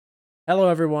Hello,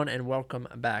 everyone, and welcome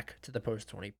back to the Post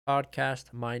 20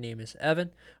 podcast. My name is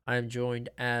Evan. I am joined,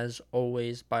 as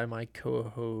always, by my co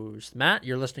host, Matt.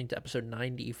 You're listening to episode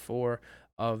 94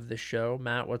 of the show.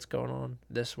 Matt, what's going on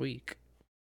this week?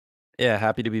 Yeah,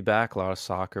 happy to be back. A lot of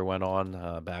soccer went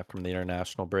on back from the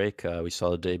international break. We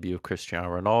saw the debut of Cristiano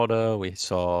Ronaldo. We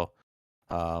saw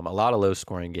a lot of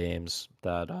low-scoring games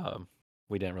that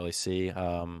we didn't really see.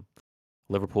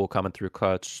 Liverpool coming through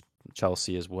clutch,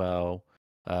 Chelsea as well,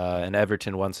 and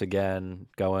Everton once again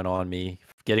getting on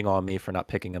me for not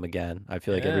picking them again. I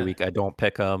feel like every Yeah. week I don't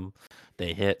pick them,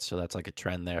 they hit, so that's like a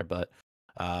trend there. But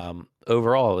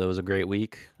overall, it was a great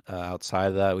week. Outside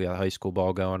of that, we got high school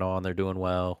ball going on. They're doing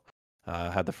well.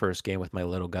 Had the first game with my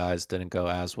little guys, didn't go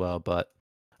as well, but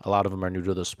a lot of them are new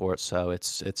to the sport, so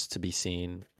it's to be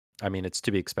seen. I mean, it's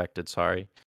to be expected. Sorry.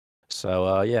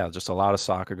 So yeah, just a lot of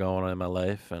soccer going on in my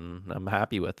life, and I'm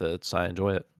happy with it. I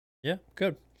enjoy it. Yeah,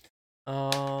 good.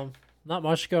 Um, Not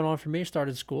much going on for me.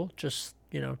 Started school, just,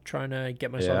 trying to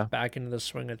get myself Yeah, back into the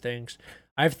swing of things.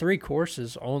 I have three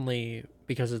courses only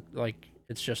because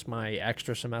it's just my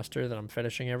extra semester that I'm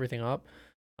finishing everything up.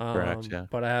 correct. Yeah.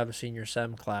 But I have a senior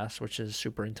sem class, which is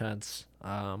super intense.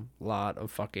 Lot of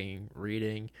fucking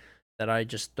reading that I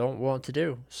just don't want to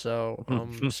do. So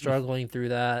I'm struggling through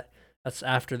that. That's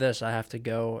after this. I have to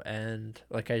go and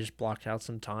I just blocked out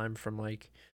some time from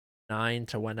 9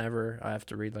 to whenever. I have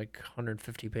to read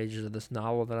 150 pages of this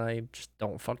novel that I just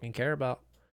don't fucking care about.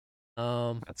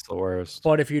 Um, That's the worst.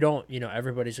 but if you don't,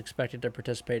 everybody's expected to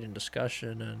participate in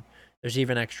discussion, and there's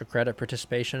even extra credit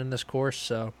participation in this course.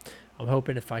 So I'm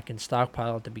hoping if I can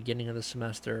stockpile at the beginning of the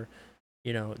semester,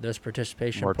 those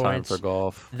participation More time for points,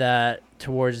 golf. that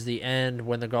towards the end,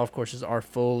 when the golf courses are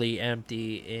fully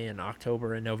empty in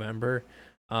October and November,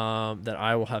 that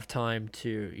I will have time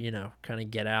to, kind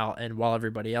of get out. And while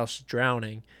everybody else is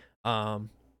drowning, um,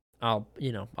 I'll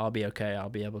be okay. I'll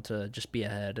be able to just be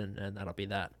ahead, and that'll be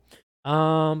that.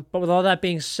 But with all that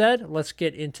being said, let's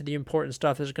get into the important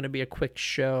stuff. This is going to be a quick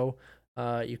show.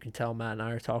 You can tell Matt and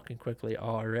I are talking quickly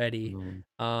already.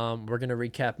 Mm. We're going to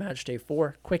recap match day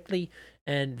 4 quickly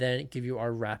and then give you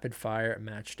our rapid fire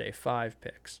match day 5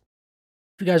 picks.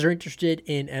 If you guys are interested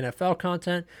in NFL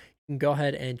content, you can go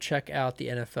ahead and check out the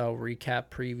NFL recap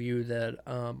preview that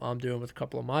I'm doing with a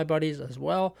couple of my buddies as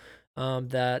well.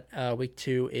 That week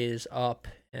 2 is up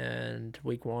and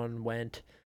week 1 went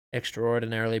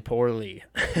extraordinarily poorly.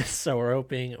 So we're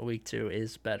hoping week 2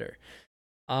 is better.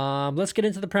 Let's get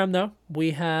into the Prem though.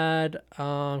 We had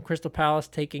Crystal Palace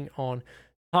taking on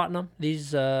Tottenham.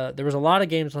 There was a lot of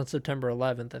games on September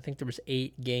 11th. I think there was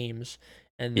 8 games,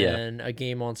 and Yeah. then a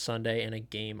game on Sunday and a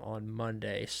game on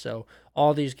Monday. So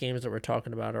all these games that we're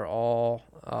talking about are all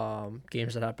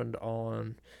games that happened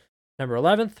on September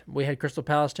 11th. We had Crystal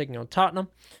Palace taking on Tottenham.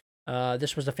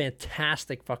 This was a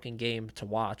fantastic fucking game to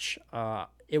watch.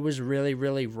 It was really,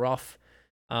 really rough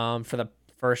for the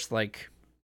first,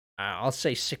 I'll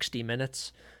say 60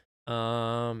 minutes.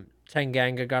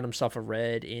 Tanganga got himself a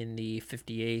red in the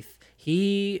 58th.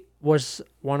 He was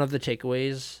one of the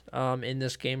takeaways in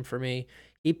this game for me.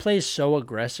 He plays so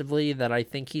aggressively that I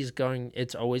think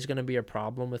it's always going to be a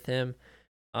problem with him.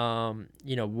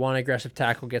 One aggressive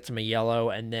tackle gets him a yellow,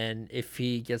 and then if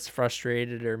he gets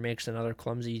frustrated or makes another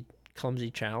clumsy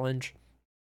challenge,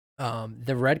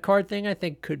 the red card thing I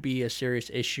think could be a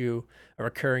serious issue, a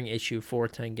recurring issue for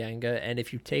Tanganga. And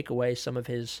if you take away some of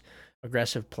his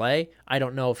aggressive play, I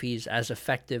don't know if he's as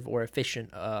effective or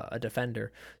efficient a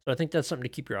defender. So I think that's something to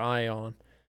keep your eye on.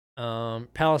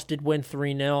 Palace did win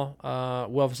 3-0.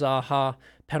 Wilf Zaha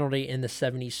penalty in the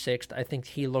 76th. I think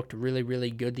he looked really, really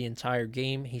good the entire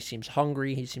game. He seems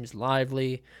hungry. He seems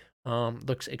lively.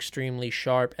 Looks extremely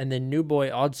sharp. And then new boy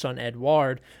Odsonne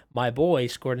Edouard, my boy,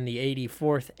 scored in the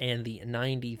 84th and the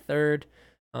 93rd.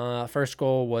 First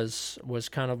goal was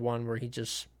kind of one where he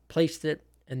just placed it,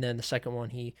 and then the second one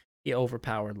he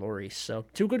overpowered Lloris. So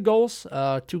 2 good goals.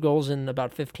 2 goals in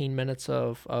about 15 minutes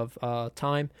of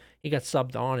time. He got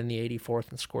subbed on in the 84th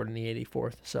and scored in the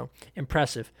 84th. So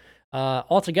impressive.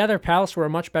 Altogether, Palace were a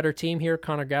much better team here.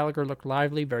 Conor Gallagher looked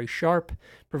lively, very sharp,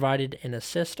 provided an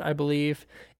assist, I believe.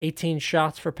 18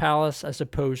 shots for Palace as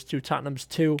opposed to Tottenham's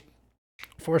 2.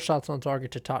 4 shots on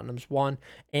target to Tottenham's 1,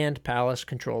 and Palace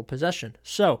controlled possession.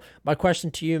 So my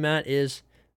question to you, Matt, is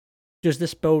does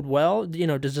this bode well?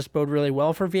 Does this bode really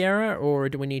well for Vieira, or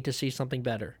do we need to see something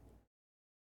better?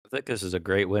 I think this is a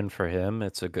great win for him.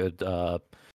 It's a good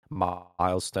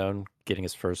milestone, getting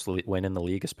his first win in the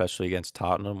league, especially against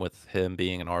Tottenham, with him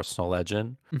being an Arsenal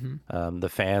legend. Mm-hmm. The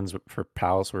fans for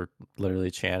Palace were literally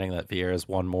chanting that Vieira's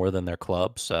won more than their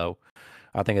club, so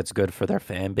I think it's good for their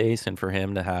fan base and for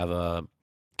him to have a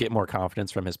get more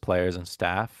confidence from his players and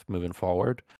staff moving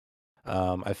forward.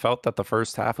 I felt that the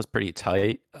first half was pretty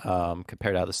tight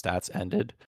compared to how the stats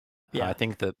ended. I Yeah.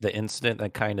 think that the incident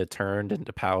that kind of turned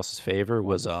into Palace's favor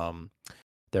was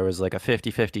there was like a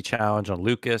 50-50 challenge on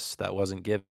Lucas that wasn't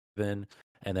given.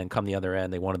 And then come the other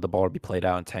end, they wanted the ball to be played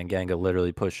out, and Tanganga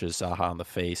literally pushes Zaha in the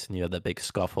face, and you had that big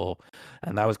scuffle.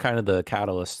 And that was kind of the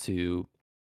catalyst to,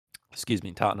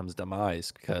 Tottenham's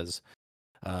demise, because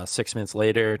 6 minutes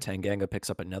later, Tanganga picks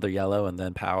up another yellow, and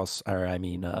then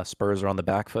Spurs are on the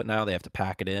back foot now. They have to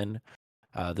pack it in.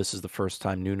 This is the first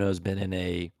time Nuno's been in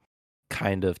a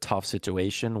kind of tough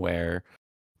situation where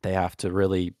they have to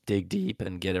really dig deep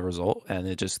and get a result, and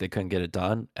they couldn't get it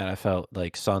done. And I felt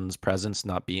like Son's presence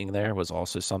not being there was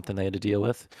also something they had to deal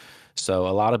with. So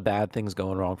a lot of bad things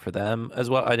going wrong for them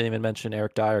as well. I didn't even mention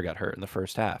Eric Dyer got hurt in the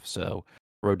first half, so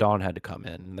Rodon had to come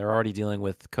in. And they're already dealing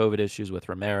with COVID issues with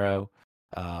Romero,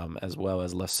 as well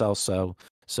as Lo Celso.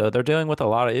 So they're dealing with a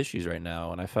lot of issues right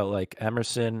now. And I felt like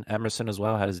Emerson as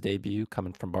well had his debut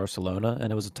coming from Barcelona,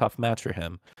 and it was a tough match for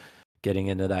him, getting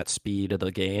into that speed of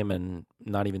the game, and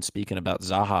not even speaking about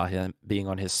Zaha, him being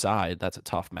on his side. That's a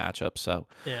tough matchup. So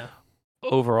Yeah.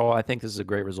 overall, I think this is a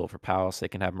great result for Palace. They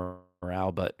can have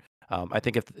morale, but I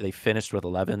think if they finished with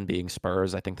 11 being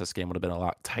Spurs, I think this game would have been a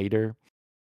lot tighter.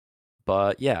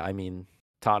 But yeah, I mean,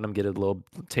 Tottenham get a little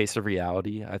taste of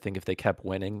reality. I think if they kept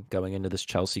winning going into this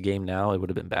Chelsea game now, it would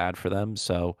have been bad for them.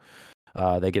 So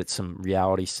they get some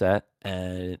reality set,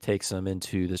 and it takes them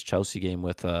into this Chelsea game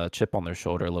with a chip on their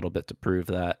shoulder a little bit to prove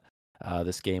that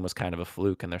this game was kind of a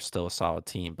fluke and they're still a solid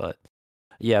team. But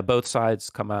yeah, both sides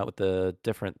come out with the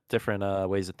different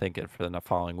ways of thinking for the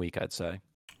following week, I'd say.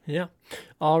 Yeah.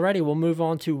 Alrighty, we'll move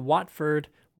on to Watford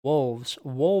Wolves.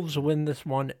 Wolves win this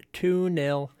one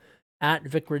 2-0 at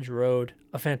Vicarage Road.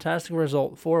 A fantastic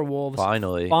result for Wolves.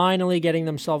 Finally getting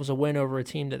themselves a win over a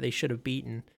team that they should have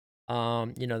beaten.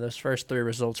 Those first three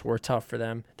results were tough for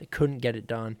them. They couldn't get it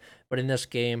done. But in this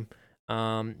game,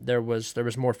 there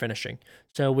was more finishing.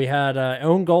 So we had an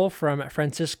own goal from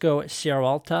Francisco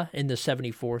Sierralta in the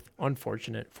 74th,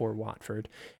 unfortunate for Watford.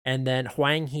 And then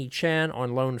Hwang Hee-chan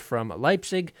on loan from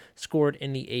Leipzig scored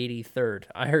in the 83rd.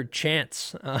 I heard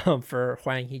chants for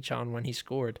Hwang Hee-chan when he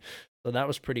scored, so that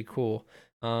was pretty cool.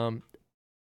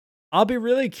 I'll be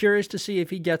really curious to see if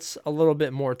he gets a little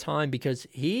bit more time, because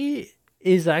he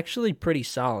is actually pretty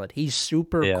solid. He's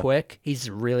super quick. He's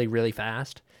really, really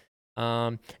fast.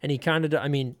 And he kind of,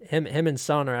 him and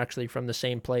Son are actually from the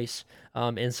same place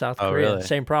in South Korea, really?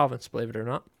 Same province, believe it or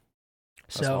not.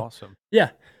 That's awesome.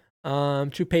 Yeah.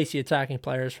 Two pacey attacking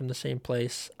players from the same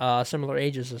place, similar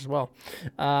ages as well.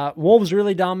 Wolves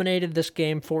really dominated this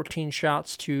game, 14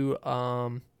 shots to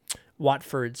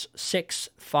Watford's 6,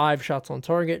 5 shots on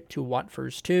target to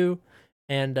Watford's 2.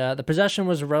 And the possession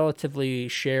was relatively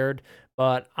shared,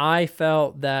 but I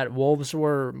felt that Wolves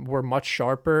were much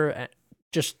sharper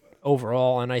just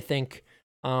overall. And I think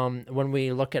when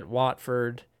we look at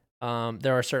Watford,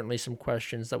 there are certainly some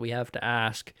questions that we have to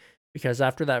ask, because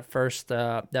after that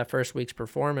first week's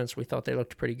performance, we thought they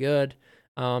looked pretty good.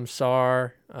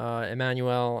 Sarr,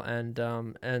 Emmanuel,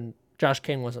 and Josh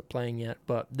King wasn't playing yet,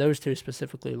 but those two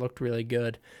specifically looked really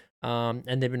good.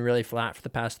 And they've been really flat for the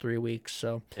past 3 weeks.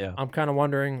 So yeah. I'm kind of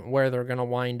wondering where they're going to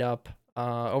wind up.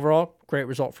 Overall, great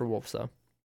result for Wolves, though.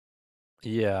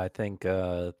 Yeah, I think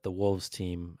the Wolves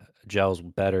team gels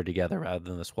better together rather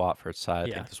than this Watford side.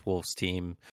 I think this Wolves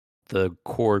team, the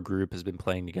core group, has been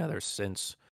playing together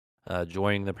since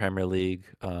joining the Premier League.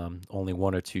 Only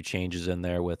 1 or 2 changes in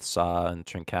there with Sa and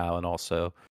Trincao, and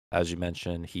also, as you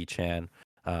mentioned, Hee-chan.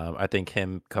 I think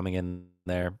him coming in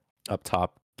there up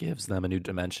top gives them a new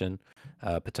dimension.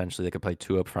 Potentially, they could play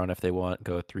 2 up front if they want,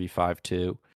 go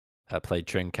 3-5-2. Play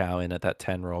Trincao in at that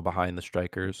 10 role behind the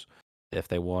strikers if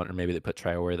they want, or maybe they put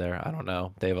Traore there. I don't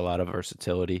know. They have a lot of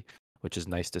versatility, which is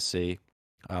nice to see.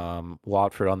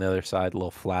 Watford on the other side, a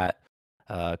little flat.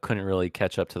 Couldn't really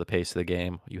catch up to the pace of the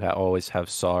game. You always have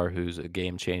Sarr, who's a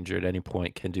game changer at any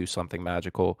point, can do something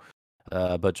magical,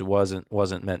 but it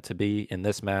wasn't meant to be in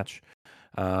this match.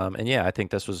 And yeah, I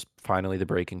think this was finally the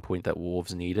breaking point that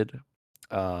Wolves needed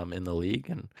in the league,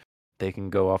 and they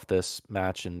can go off this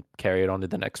match and carry it on to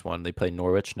the next one. They play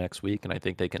Norwich next week, and I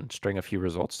think they can string a few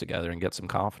results together and get some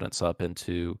confidence up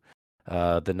into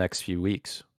the next few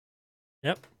weeks.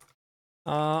 Yep.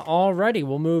 Alrighty,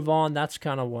 we'll move on. That's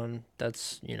kind of one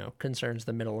that's, concerns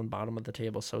the middle and bottom of the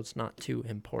table, so it's not too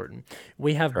important.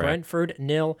 We have Brentford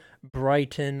 0,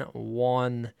 Brighton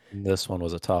 1. This one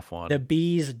was a tough one. The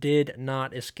Bees did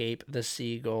not escape the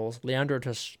Seagulls. Leandro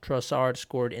Trossard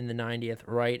scored in the 90th,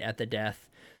 right at the death,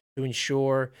 to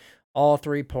ensure All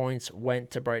 3 points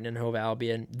went to Brighton and Hove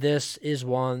Albion. This is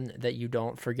one that you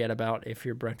don't forget about if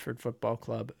you're Brentford Football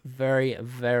Club. Very,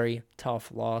 very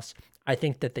tough loss. I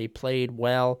think that they played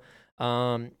well.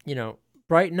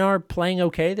 Brighton are playing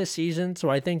okay this season, so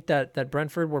I think that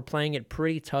Brentford were playing it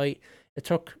pretty tight. It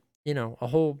took, a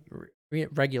whole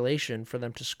regulation for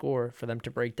them to score, for them to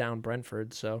break down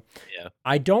Brentford. So Yeah.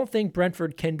 I don't think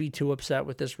Brentford can be too upset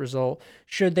with this result.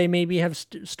 Should they maybe have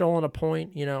stolen a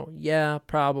point? Yeah,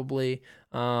 probably.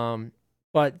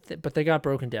 But they got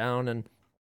broken down,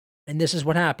 and this is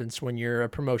what happens when you're a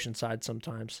promotion side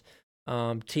sometimes.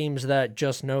 Teams that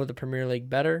just know the Premier League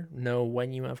better know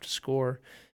when you have to score,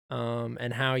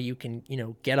 and how you can,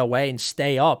 get away and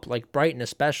stay up. Like Brighton,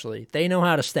 especially, they know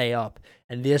how to stay up.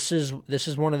 And this is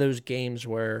one of those games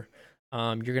where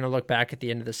you're gonna look back at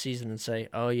the end of the season and say,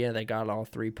 "Oh yeah, they got all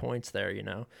 3 points there."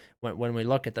 When we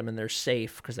look at them and they're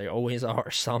safe because they always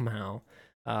are somehow.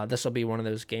 This will be one of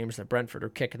those games that Brentford are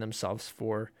kicking themselves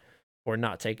for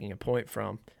not taking a point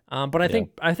from. But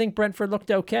I think Brentford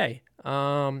looked okay.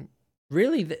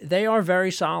 Really, they are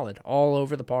very solid all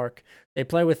over the park. They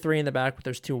play with 3 in the back, but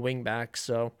there's 2 wing backs.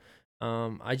 So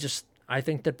I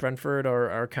think that Brentford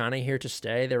are kind of here to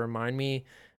stay. They remind me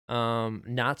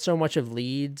not so much of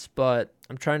Leeds, but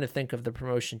I'm trying to think of the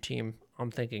promotion team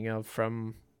I'm thinking of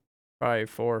from probably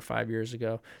 4 or 5 years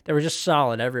ago. They were just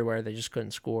solid everywhere. They just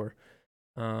couldn't score.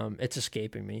 It's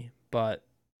escaping me. But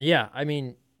yeah, I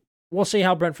mean, we'll see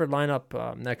how Brentford line up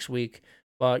next week.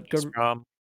 But good. West Brom.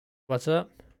 What's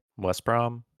up? West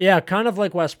Brom. Yeah, kind of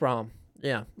like West Brom.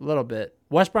 Yeah, a little bit.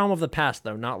 West Brom of the past,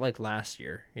 though, not like last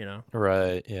year,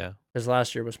 Right, yeah. because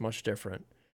last year was much different.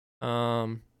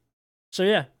 So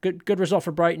yeah, good result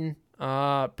for Brighton.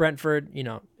 Brentford,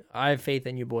 I have faith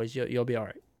in you boys. You'll be all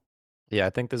right. Yeah, I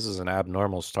think this is an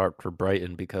abnormal start for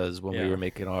Brighton because when we Yeah. were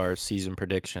making our season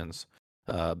predictions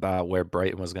about where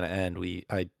Brighton was going to end,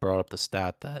 I brought up the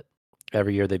stat that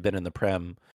every year they've been in the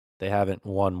Prem, they haven't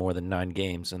won more than 9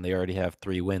 games, and they already have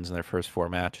 3 wins in their first 4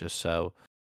 matches. So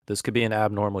this could be an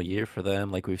abnormal year for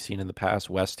them, like we've seen in the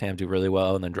past. West Ham do really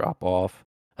well and then drop off.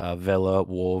 Villa,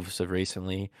 Wolves have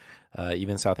recently,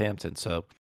 even Southampton. So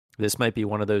this might be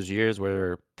one of those years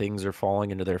where things are falling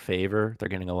into their favor. They're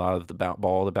getting a lot of the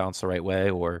ball to bounce the right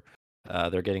way, or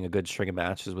they're getting a good string of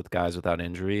matches with guys without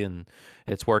injury, and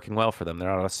it's working well for them. They're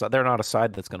not a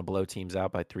side that's going to blow teams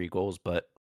out by 3 goals, but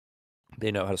they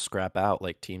know how to scrap out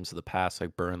like teams of the past,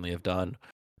 like Burnley have done.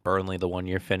 Burnley, the 1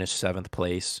 year, finished 7th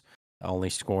place, only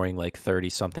scoring like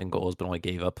 30-something goals, but only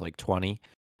gave up like 20.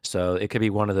 So it could be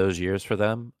one of those years for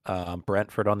them.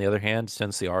 Brentford, on the other hand,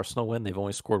 since the Arsenal win, they've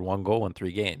only scored 1 goal in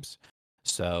 3 games.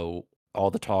 So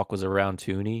all the talk was around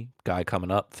Tooney, guy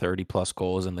coming up, 30-plus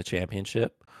goals in the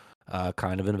championship,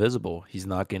 kind of invisible. He's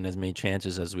not getting as many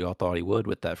chances as we all thought he would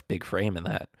with that big frame and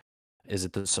that. Is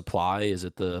it the supply? Is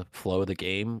it the flow of the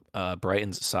game?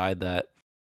 Brighton's a side that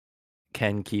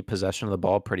can keep possession of the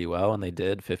ball pretty well, and they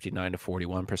did, 59 to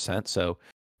 41%. So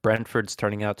Brentford's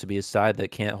turning out to be a side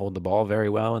that can't hold the ball very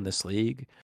well in this league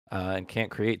and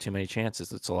can't create too many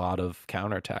chances. It's a lot of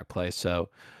counterattack play. So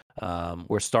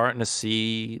we're starting to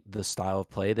see the style of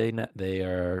play that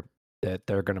they're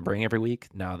going to bring every week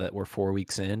now that we're 4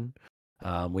 weeks in.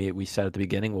 We said at the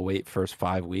beginning we'll wait first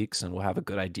 5 weeks and we'll have a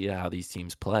good idea how these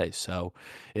teams play. So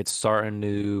it's starting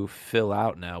to fill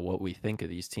out now what we think of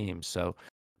these teams. So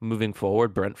moving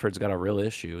forward, Brentford's got a real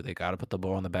issue. They got to put the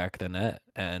ball in the back of the net,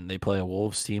 and they play a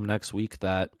Wolves team next week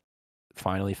that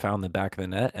finally found the back of the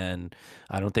net, and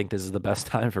I don't think this is the best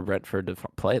time for Brentford to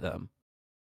play them.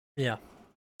 Yeah.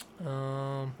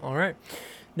 All right.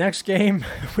 Next game,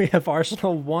 we have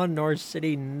Arsenal 1, Norwich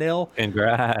City 0.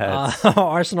 Congrats.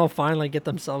 Arsenal finally get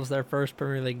themselves their first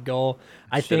Premier League goal.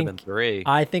 I Should have been 3.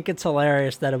 I think it's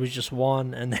hilarious that it was just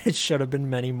 1 and it should have been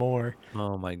many more.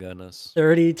 Oh my goodness.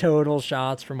 30 total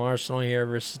shots from Arsenal here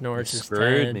versus Norwich is 10.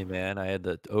 Screwed me, man. I had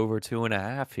the over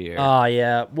 2.5 here. Oh,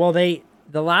 yeah. Well, the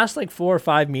last like 4 or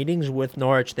 5 meetings with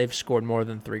Norwich, they've scored more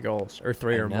than 3 goals or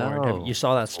 3 or more. You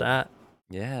saw that stat?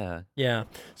 Yeah. Yeah.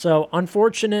 So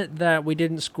unfortunate that we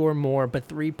didn't score more, but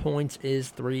 3 points is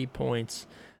 3 points.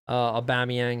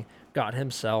 Aubameyang got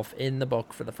himself in the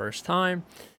book for the first time.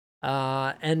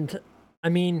 And I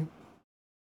mean,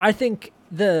 I think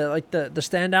the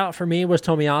standout for me was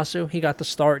Tomiyasu. He got the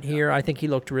start here. I think he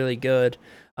looked really good.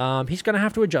 He's going to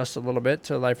have to adjust a little bit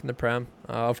to life in the Prem,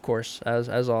 of course,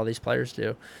 as all these players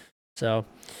do. So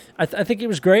I think he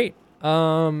was great.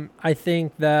 I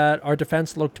think that our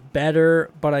defense looked better,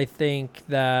 but I think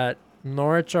that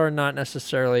Norwich are not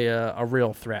necessarily a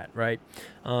real threat, right?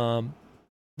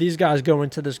 These guys go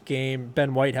into this game,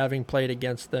 Ben White having played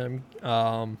against them,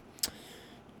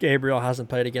 Gabriel hasn't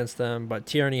played against them, but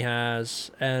Tierney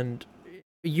has, and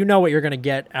you know what you're going to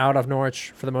get out of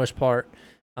Norwich for the most part.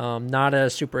 Not a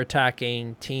super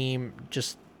attacking team,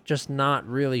 just not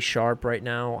really sharp right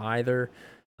now either.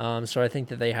 So I think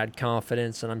that they had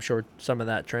confidence, and I'm sure some of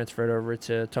that transferred over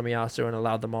to Tomiyasu and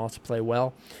allowed them all to play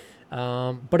well.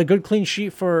 But a good clean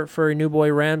sheet for a new boy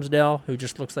Ramsdale, who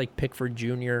just looks like Pickford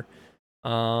Jr.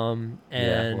 And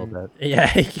Yeah, a little bit. yeah,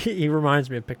 he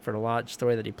reminds me of Pickford a lot, just the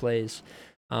way that he plays.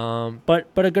 But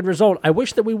a good result. I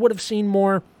wish that we would have seen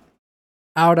more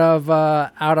out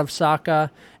of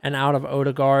Saka and out of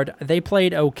Odegaard. They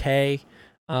played okay,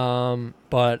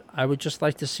 but I would just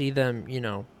like to see them,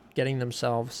 getting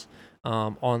themselves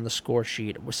on the score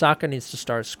sheet. Saka needs to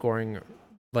start scoring.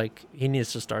 He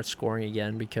needs to start scoring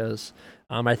again because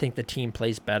I think the team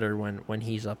plays better when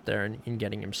he's up there and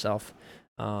getting himself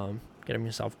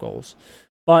goals.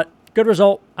 But good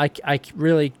result. I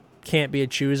really can't be a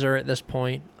chooser at this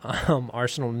point.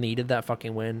 Arsenal needed that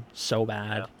fucking win so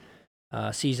bad.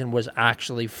 Season was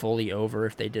actually fully over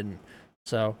if they didn't.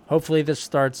 So hopefully this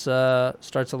starts a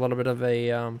little bit of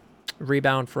a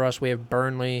rebound for us. We have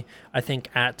Burnley, I think,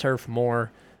 at Turf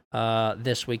Moor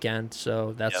this weekend.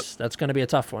 So that's going to be a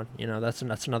tough one.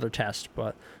 That's another test,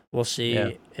 but we'll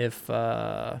see if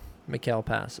Mikel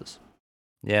passes.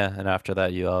 Yeah, and after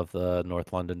that you have the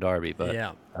North London derby.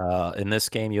 But in this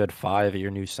game you had 5 of your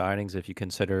new signings, if you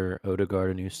consider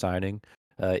Odegaard a new signing,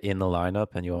 in the lineup,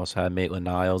 and you also had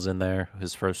Maitland-Niles in there,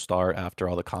 his first start after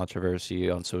all the controversy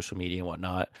on social media and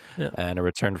whatnot, and a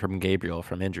return from Gabriel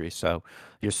from injury. So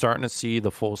you're starting to see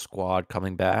the full squad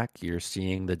coming back. You're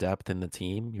seeing the depth in the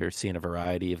team. You're seeing a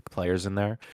variety of players in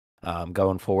there.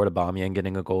 Going forward, Aubameyang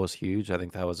getting a goal is huge. I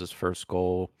think that was his first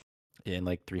goal in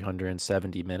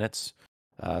 370 minutes.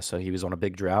 So he was on a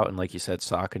big drought, and like you said,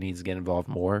 Saka needs to get involved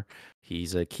more.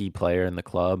 He's a key player in the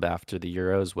club after the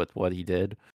Euros with what he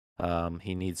did.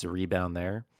 He needs a rebound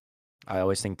there. I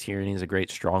always think Tierney is a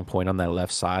great strong point on that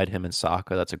left side. Him and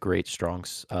Saka, that's a great strong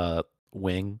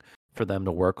wing for them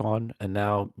to work on. And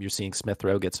now you're seeing Smith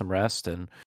Rowe get some rest, and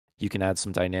you can add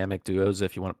some dynamic duos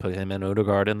if you want to put him and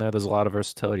Odegaard in there. There's a lot of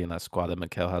versatility in that squad that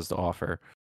Mikel has to offer,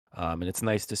 and it's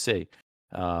nice to see.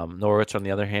 Norwich, on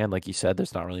the other hand, like you said,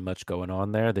 there's not really much going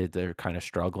on there. They're kind of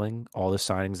struggling. All the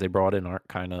signings they brought in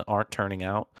aren't turning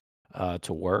out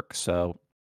to work. So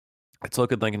it's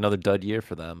looking like another dud year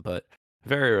for them, but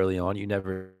very early on, you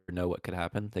never know what could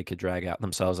happen. They could drag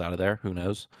themselves out of there. Who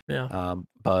knows? Yeah.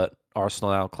 But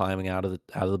Arsenal now climbing out of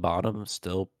the bottom.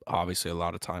 Still, obviously, a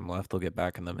lot of time left. They'll get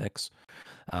back in the mix.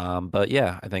 But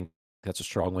yeah, I think that's a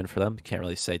strong win for them. Can't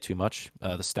really say too much.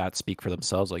 The stats speak for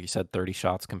themselves. Like you said, 30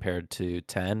 shots compared to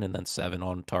 10, and then 7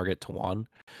 on target to 1.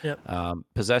 Yep.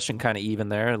 Possession kind of even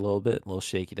there, a little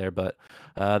shaky there, but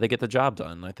they get the job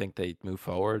done. I think they move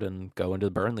forward and go into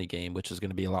the Burnley game, which is going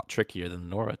to be a lot trickier than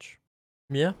Norwich.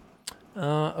 Yeah.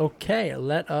 Okay,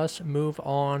 let us move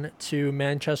on to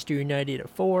Manchester United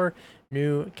 4,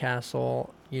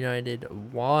 Newcastle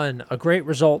United 1. A great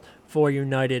result for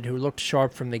United, who looked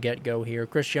sharp from the get-go here.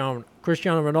 Cristiano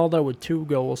Ronaldo with 2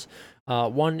 goals,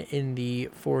 one in the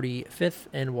 45th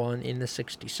and one in the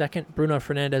 62nd. Bruno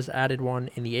Fernandes added one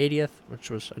in the 80th, which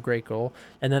was a great goal.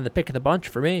 And then the pick of the bunch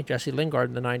for me, Jesse Lingard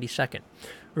in the 92nd.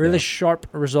 Really sharp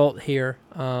result here.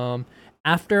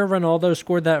 After Ronaldo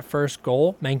scored that first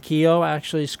goal, Manquillo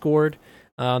actually scored.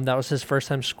 That was his first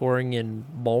time scoring in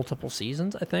multiple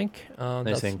seasons, I think.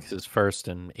 I think his first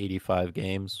in 85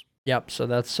 games. Yep, so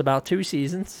that's about 2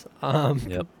 seasons.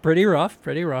 Pretty rough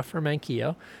for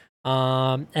Manquillo.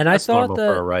 And that's I thought normal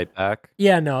for a right back.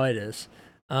 Yeah, no, it is.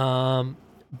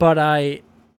 But I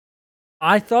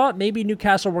thought maybe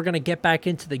Newcastle were going to get back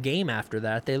into the game after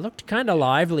that. They looked kind of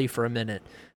lively for a minute.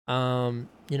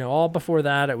 All before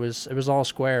that it was all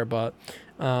square, but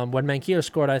when Manquillo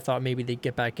scored, I thought maybe they'd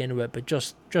get back into it, but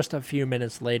just a few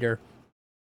minutes later,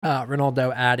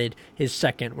 Ronaldo added his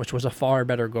second, which was a far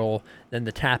better goal than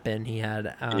the tap-in he had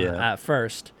at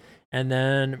first. And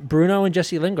then Bruno and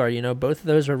Jesse Lingard, both of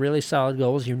those were really solid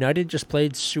goals. United just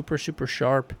played super, super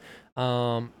sharp.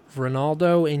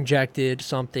 Ronaldo injected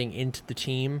something into the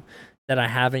team that I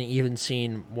haven't even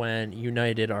seen when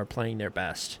United are playing their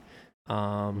best.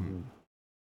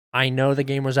 I know the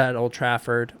game was at Old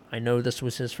Trafford. I know this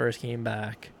was his first game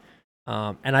back.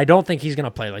 And I don't think he's going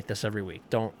to play like this every week.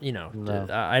 No.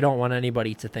 I don't want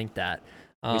anybody to think that.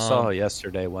 We saw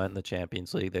yesterday when in the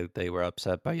Champions League they were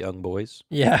upset by young boys.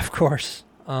 Yeah, of course.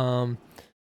 But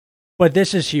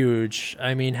this is huge.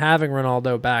 I mean, having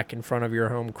Ronaldo back in front of your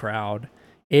home crowd,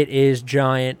 it is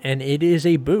giant, and it is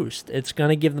a boost. It's going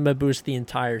to give them a boost the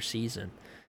entire season.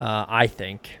 I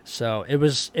think so. It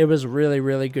was really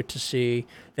really good to see.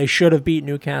 They should have beat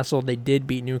Newcastle. They did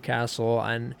beat Newcastle,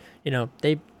 and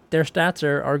their stats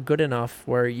are good enough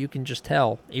where you can just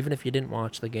tell, even if you didn't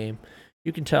watch the game,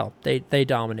 you can tell they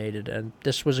dominated, and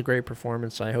this was a great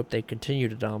performance. I hope they continue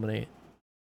to dominate.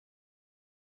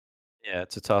 Yeah,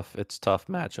 it's a tough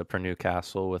matchup for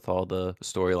Newcastle with all the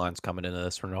storylines coming into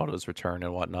this, Ronaldo's return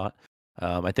and whatnot.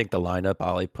 I think the lineup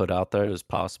Ali put out there is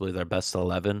possibly their best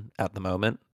 11 at the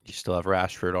moment. You still have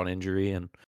Rashford on injury, and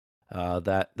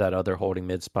that other holding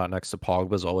mid spot next to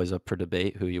Pogba is always up for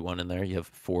debate. Who you want in there? You have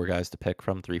four guys to pick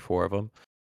from, three, four of them.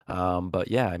 But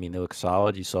yeah, I mean, they look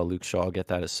solid. You saw Luke Shaw get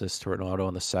that assist to Ronaldo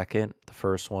in the second. The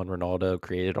first one Ronaldo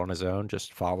created on his own,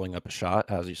 just following up a shot,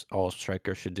 as all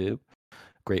strikers should do.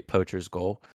 Great poacher's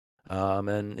goal.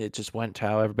 And it just went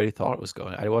how everybody thought it was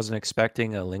going. I wasn't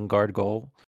expecting a Lingard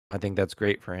goal. I think that's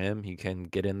great for him. He can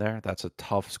get in there. That's a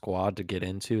tough squad to get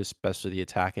into, especially the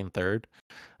attacking third.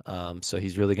 So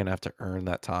he's really going to have to earn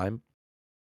that time.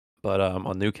 But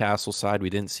on Newcastle side, we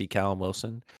didn't see Callum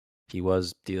Wilson. He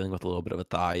was dealing with a little bit of a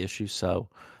thigh issue, so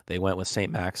they went with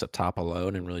St. Max up top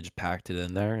alone and really just packed it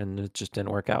in there, and it just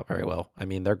didn't work out very well. I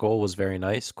mean, their goal was very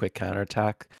nice, quick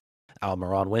counterattack.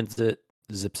 Almiron wins it,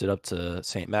 zips it up to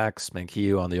St. Max,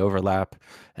 Mankiu on the overlap,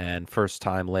 and first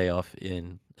time layoff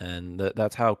in. And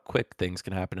that's how quick things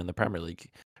can happen in the Premier League,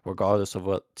 regardless of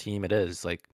what team it is.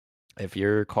 Like, if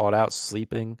you're caught out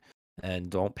sleeping and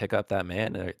don't pick up that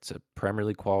man, it's a Premier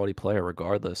League quality player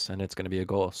regardless, and it's going to be a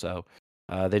goal. So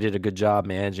they did a good job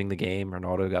managing the game.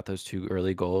 Ronaldo got those two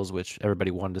early goals, which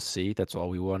everybody wanted to see. That's all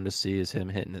we wanted to see is him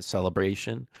hitting his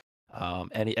celebration.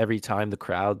 Every time the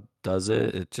crowd does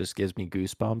it, it just gives me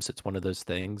goosebumps. It's one of those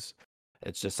things.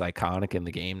 It's just iconic in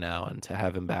the game now, and to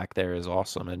have him back there is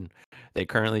awesome. And they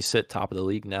currently sit top of the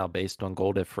league now based on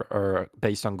or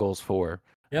based on goals for.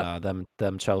 Yep.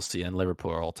 Them Chelsea and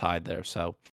Liverpool are all tied there.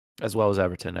 So as well as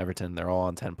Everton. Everton, they're all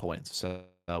on 10 points. So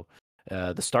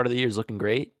the start of the year is looking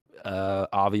great.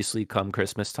 Obviously, come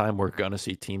Christmas time, we're going to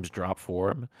see teams drop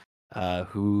form.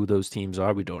 Who those teams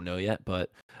are, we don't know yet.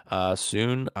 But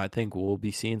soon, I think we'll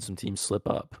be seeing some teams slip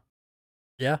up.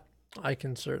 Yeah, I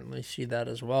can certainly see that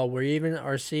as well. We even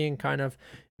are seeing kind of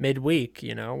midweek,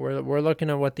 we're looking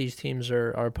at what these teams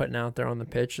are putting out there on the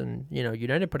pitch, and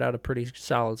United put out a pretty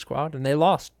solid squad, and they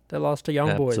lost. They lost to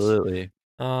Young Boys. Absolutely.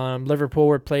 Liverpool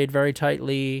were played very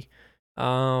tightly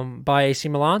by AC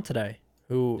Milan today.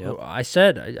 Who I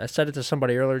said it to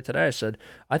somebody earlier today. I said,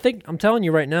 I'm telling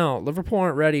you right now, Liverpool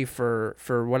aren't ready for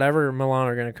whatever Milan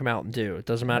are going to come out and do. It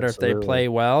doesn't matter if they play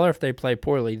well or if they play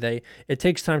poorly. It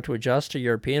takes time to adjust to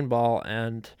European ball,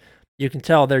 and you can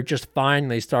tell they're just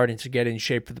finally starting to get in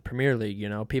shape for the Premier League.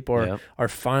 People are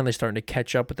finally starting to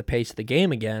catch up with the pace of the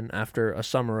game again after a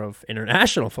summer of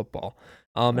international football.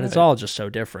 And it's all just so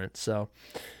different. So,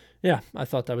 yeah, I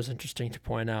thought that was interesting to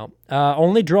point out.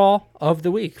 Only draw of the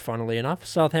week, funnily enough.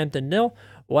 Southampton 0,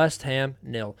 West Ham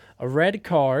 0. A red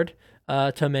card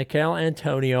to Mikel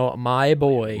Antonio, my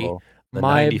boy.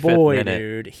 My boy, minute.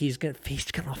 Dude. He's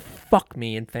gonna fuck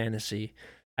me in fantasy.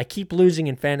 I keep losing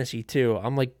in fantasy, too.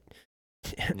 I'm like...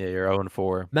 Yeah, you're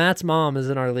 0-4. Matt's mom is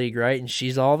in our league, right? And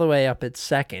she's all the way up at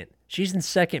second. She's in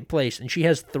second place, and she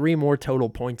has 3 more total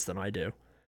points than I do,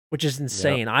 which is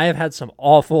insane. Yep. I have had some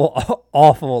awful,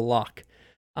 awful luck.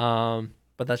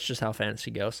 But that's just how fantasy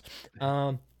goes.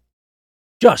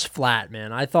 Just flat,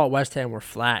 man. I thought West Ham were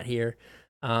flat here.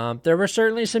 There were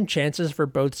certainly some chances for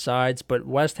both sides, but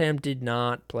West Ham did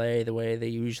not play the way they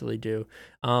usually do.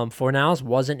 Fornals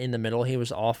wasn't in the middle. He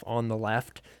was off on the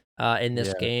left in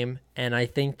this game, and I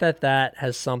think that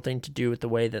has something to do with the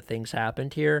way that things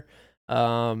happened here.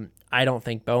 I don't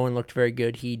think Bowen looked very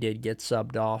good. He did get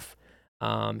subbed off.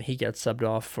 He gets subbed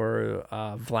off for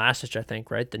Vlasic, I think,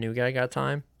 right? The new guy got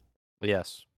time?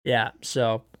 Yes. Yeah,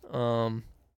 so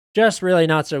just really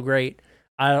not so great.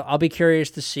 I'll be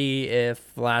curious to see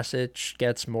if Vlasic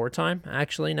gets more time,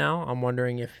 actually, now. I'm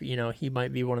wondering if, he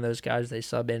might be one of those guys they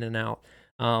sub in and out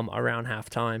around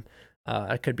halftime.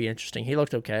 It could be interesting. He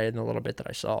looked okay in the little bit that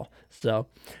I saw. So,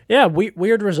 yeah,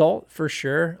 weird result for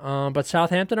sure. But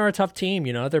Southampton are a tough team.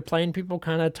 They're playing people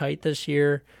kind of tight this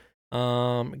year,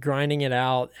 grinding it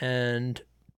out, and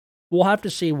we'll have to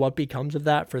see what becomes of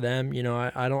that for them.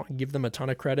 I don't give them a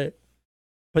ton of credit,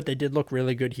 but they did look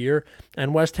really good here.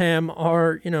 And West Ham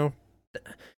are,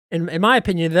 in my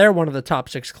opinion, they're one of the top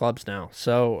 6 clubs now.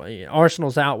 So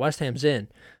Arsenal's out, West Ham's in.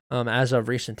 As of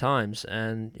recent times,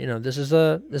 and this is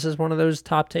one of those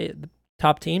top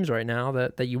teams right now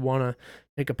that you want to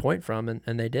take a point from,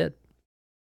 and they did.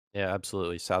 Yeah,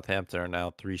 absolutely. Southampton are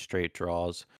now 3 straight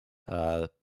draws,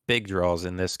 big draws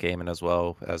in this game and as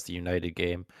well as the United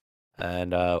game.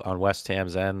 And on West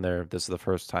Ham's end, this is the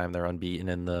first time they're unbeaten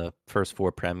in the first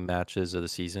four Prem matches of the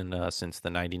season since the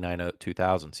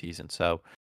 99-2000 season. So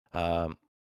um,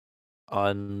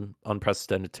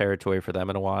 unprecedented territory for them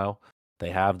in a while. They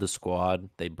have the squad.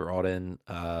 They brought in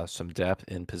some depth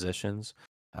in positions.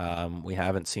 We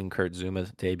haven't seen Kurt Zuma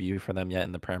debut for them yet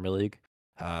in the Premier League.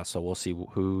 So we'll see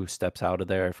who steps out of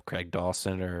there, if Craig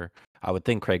Dawson or I would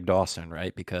think Craig Dawson,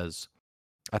 right? Because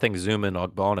I think Zuma and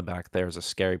Ogbonna back there is a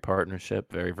scary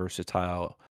partnership, very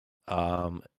versatile,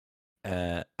 um,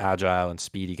 agile and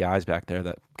speedy guys back there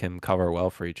that can cover well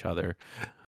for each other.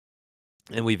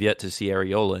 And we've yet to see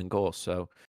Areola in goal. So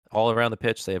all around the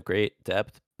pitch, they have great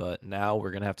depth. But now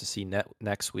we're going to have to see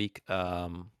next week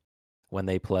when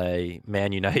they play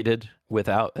Man United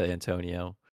without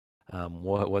Antonio.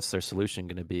 What's their solution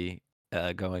going to be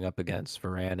going up against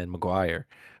Varane and Maguire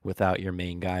without your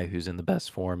main guy who's in the best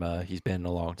form he's been in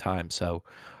a long time? So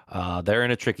they're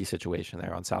in a tricky situation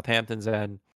there on Southampton's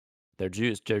end. They're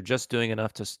just doing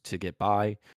enough to get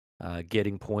by,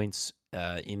 getting points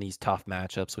in these tough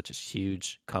matchups, which is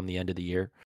huge come the end of the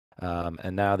year.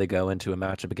 And now they go into a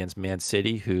matchup against Man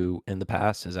City, who in the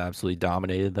past has absolutely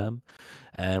dominated them.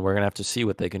 And we're gonna have to see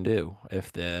what they can do.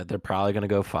 If they're probably gonna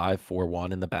go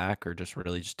 5-4-1 in the back, or just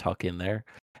really just tuck in there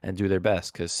and do their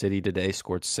best. Because City today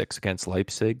scored 6 against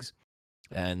Leipzig,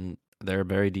 and they're a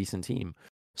very decent team.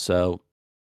 So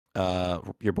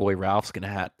your boy Ralph's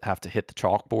gonna have to hit the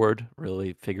chalkboard,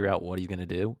 really figure out what he's gonna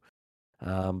do.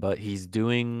 But he's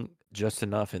doing just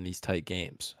enough in these tight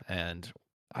games, and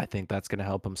I think that's gonna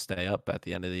help him stay up at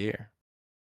the end of the year.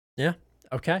 Yeah.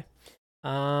 Okay.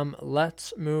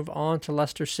 Let's move on to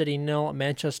Leicester City 0,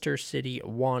 Manchester City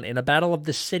 1. In a battle of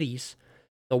the cities,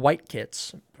 the White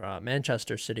Kits,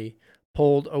 Manchester City,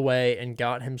 pulled away and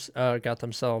got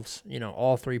themselves,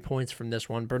 all 3 points from this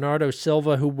one. Bernardo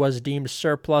Silva, who was deemed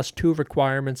surplus to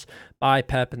requirements by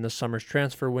Pep in the summer's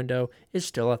transfer window, is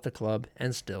still at the club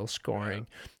and still scoring.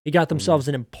 He got themselves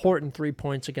an important 3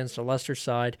 points against the Leicester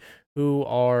side, who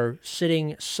are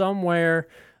sitting somewhere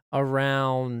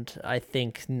around, I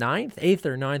think, 8th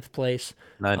or 9th place.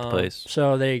 Ninth place.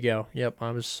 So there you go. Yep,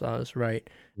 I was right.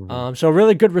 Mhm. So a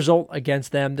really good result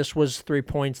against them. This was 3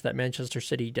 points that Manchester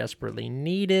City desperately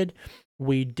needed.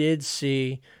 We did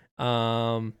see,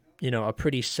 a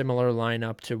pretty similar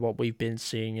lineup to what we've been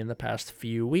seeing in the past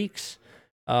few weeks.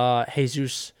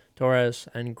 Jesus, Torres,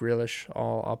 and Grealish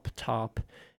all up top,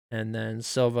 and then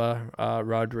Silva,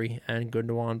 Rodri, and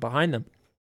Gundogan behind them.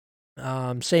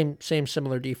 Same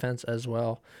similar defense as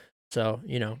well. So,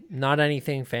 not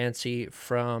anything fancy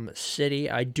from City.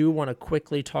 I do want to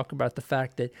quickly talk about the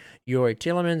fact that Youri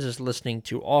Tielemans is listening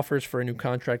to offers for a new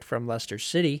contract from Leicester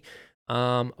City.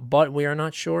 But we are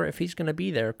not sure if he's going to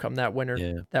be there come that winter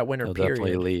Yeah, he'll definitely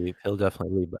period. leave. He'll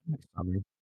definitely leave by next summer.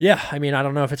 Yeah, I mean, I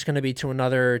don't know if it's going to be to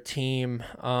another team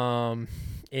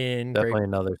in Great. Definitely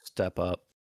another step up.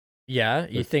 Yeah,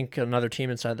 you With think another team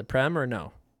inside the Prem or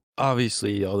no?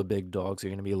 obviously all the big dogs are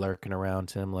going to be lurking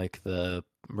around him, like the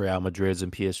Real Madrids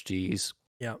and PSGs.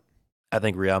 Yeah. I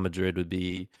think Real Madrid would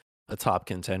be a top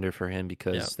contender for him Yeah.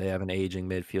 because they have an aging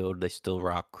midfield. They still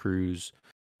rock Cruz,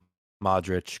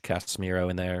 Modric, Casemiro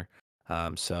in there.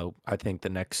 So I think the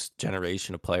next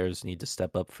generation of players need to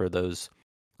step up for those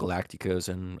Galacticos,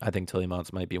 and I think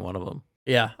Tielemans might be one of them.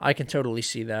 Yeah, I can totally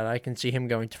see that. I can see him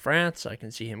going to France. I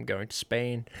can see him going to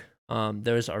Spain.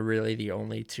 Those are really the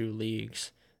only 2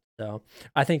 leagues. So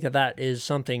I think that is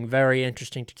something very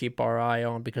interesting to keep our eye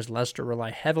on because Leicester rely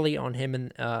heavily on him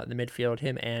in the midfield,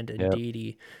 him and Yep.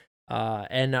 Ndidi.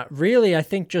 And really, I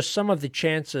think just some of the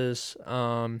chances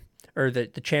or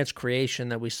the chance creation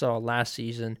that we saw last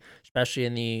season, especially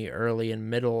in the early and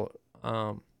middle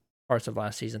parts of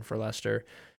last season for Leicester,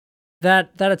 that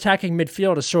attacking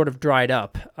midfield is sort of dried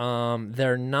up.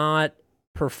 They're not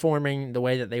performing the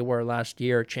way that they were last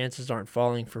year. Chances aren't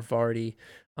falling for Vardy,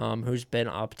 who's been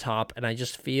up top, and I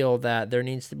just feel that there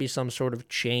needs to be some sort of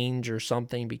change or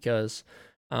something because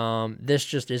this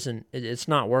just isn't. It's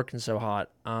not working so hot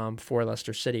for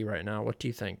Leicester City right now. What do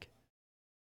you think?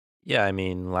 Yeah, I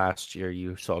mean, last year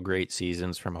you saw great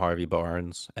seasons from Harvey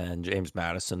Barnes and James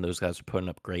Madison. Those guys are putting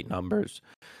up great numbers.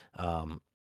 Um,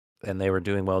 and they were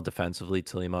doing well defensively.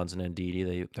 Tielemans and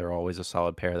Ndidi, they're always a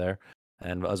solid pair there,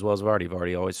 and as well as Vardy.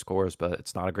 Vardy always scores, but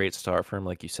it's not a great start for him,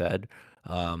 like you said.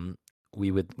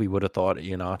 We would have thought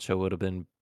Iheanacho would have been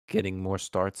getting more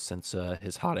starts since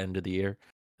his hot end of the year,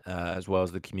 as well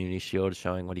as the Community Shield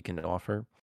showing what he can offer.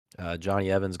 Johnny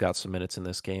Evans got some minutes in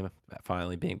this game,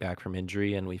 finally being back from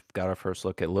injury, and we've got our first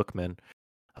look at Lookman,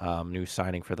 new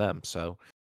signing for them. So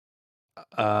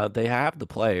they have the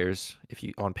players. If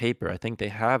you on paper, I think they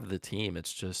have the team.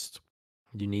 It's just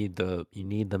you need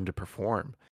them to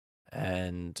perform,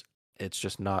 and it's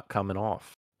just not coming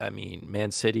off. I mean,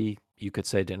 Man City, you could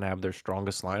say didn't have their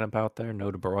strongest lineup out there.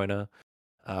 No De Bruyne,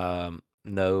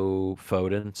 no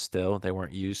Foden. Still, they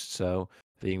weren't used, so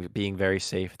being very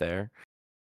safe there.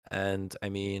 And I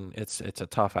mean, it's a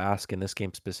tough ask in this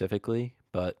game specifically,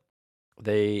 but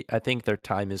I think their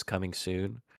time is coming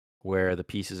soon where the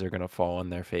pieces are going to fall in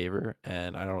their favor,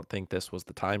 and I don't think this was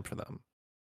the time for them.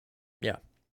 Yeah,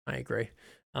 I agree.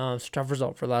 It's a tough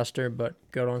result for Leicester, but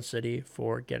good on City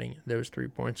for getting those 3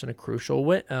 points in a crucial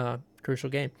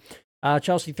game.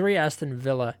 Chelsea 3, Aston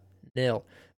Villa 0.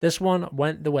 This one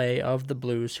went the way of the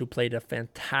Blues, who played a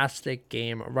fantastic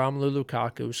game. Romelu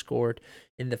Lukaku scored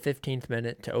in the 15th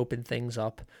minute to open things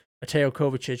up. Mateo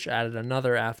Kovacic added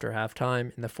another after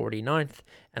halftime in the 49th,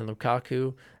 and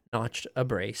Lukaku notched a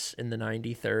brace in the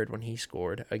 93rd when he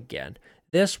scored again.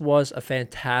 This was a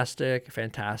fantastic,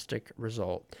 fantastic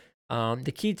result.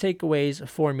 The key takeaways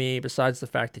for me, besides the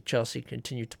fact that Chelsea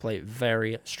continued to play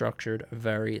very structured,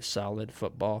 very solid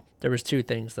football, there was two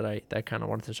things that I kind of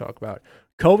wanted to talk about.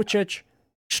 Kovacic,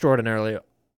 extraordinarily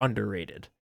underrated.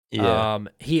 Yeah,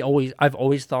 I've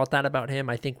always thought that about him.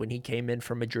 I think when he came in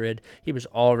from Madrid, he was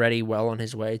already well on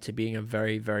his way to being a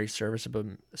very, very serviceable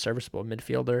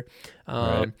midfielder.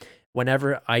 right.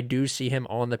 Whenever I do see him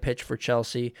on the pitch for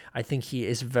Chelsea, I think he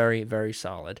is very, very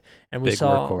solid. And we Big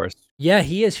saw, workhorse. yeah,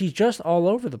 he is. He's just all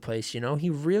over the place. He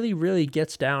really, really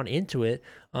gets down into it.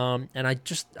 And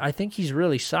I think he's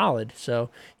really solid.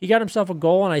 So he got himself a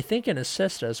goal and I think an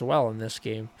assist as well in this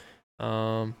game.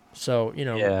 So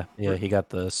Yeah, he got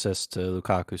the assist to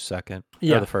Lukaku's second, or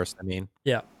yeah, the first, I mean.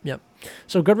 yeah, yeah.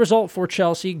 So good result for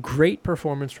Chelsea. Great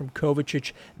performance from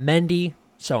Kovacic. Mendy,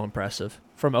 so impressive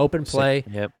from open play.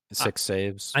 Yep, I, 6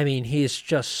 saves. I mean, he is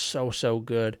just so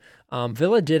good.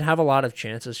 Villa did have a lot of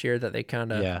chances here that they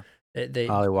kind of Yeah, they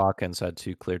Ollie Watkins had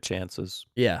 2 clear chances.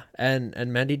 yeah, and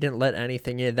Mendy didn't let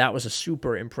anything in. That was a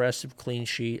super impressive clean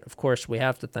sheet. Of course, we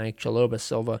have to thank Chaloba,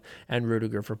 Silva, and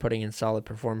Rudiger for putting in solid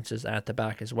performances at the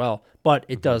back as well. But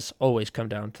it Mhm. does always come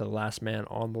down to the last man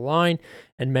on the line,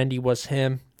 and Mendy was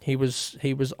him. He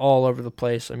was all over the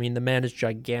place. I mean, the man is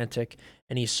gigantic,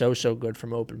 and he's so good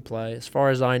from open play. As far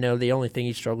as I know, the only thing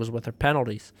he struggles with are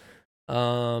penalties.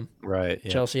 Um, Right,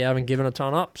 yeah. Chelsea haven't given a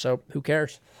ton up, so who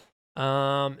cares?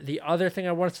 The other thing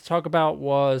I wanted to talk about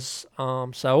was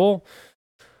Saul,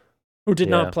 who did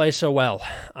not Yeah. play so well.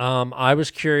 I was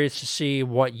curious to see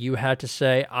what you had to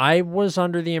say. I was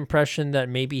under the impression that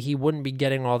maybe he wouldn't be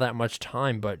getting all that much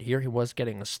time, but here he was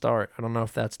getting a start. I don't know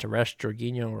if that's to rest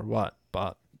Jorginho or what,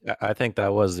 but I think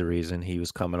that was the reason he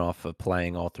was coming off of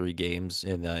playing all 3 games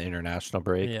in the international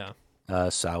break. yeah.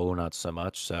 Saul not so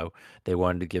much, so they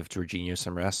wanted to give Jorginho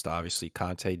some rest. Obviously,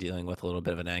 Conte dealing with a little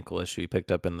bit of an ankle issue he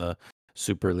picked up in the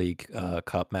Super League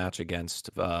Cup match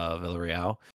against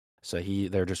Villarreal. So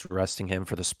they're just resting him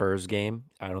for the Spurs game.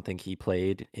 I don't think he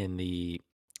played in the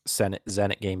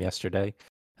Zenit game yesterday.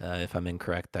 If I'm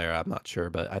incorrect there, I'm not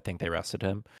sure, but I think they rested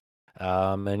him.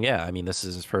 And yeah, I mean, this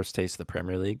is his first taste of the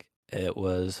Premier League. It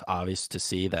was obvious to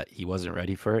see that he wasn't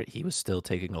ready for it. He was still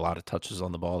taking a lot of touches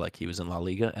on the ball like he was in La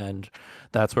Liga, and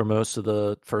that's where most of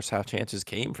the first half chances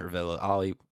came for Villa.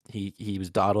 Ollie, he was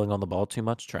dawdling on the ball too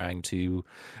much, trying to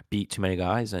beat too many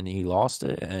guys, and he lost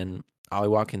it. And Ollie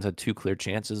Watkins had 2 clear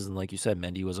chances, and like you said,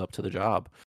 Mendy was up to the job.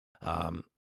 Um,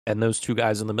 and those 2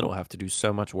 guys in the middle have to do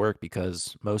so much work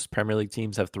because most Premier League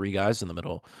teams have 3 guys in the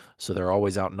middle, so they're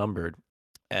always outnumbered.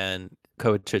 And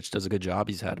Kovacic does a good job.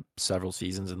 He's had several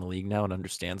seasons in the league now and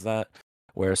understands that,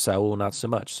 whereas Saul not so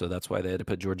much. So that's why they had to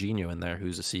put Jorginho in there,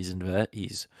 who's a seasoned vet.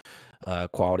 He's a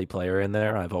quality player in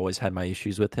there. I've always had my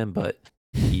issues with him, but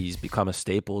he's become a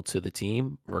staple to the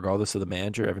team, regardless of the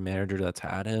manager. Every manager that's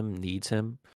had him needs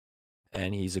him,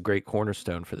 and he's a great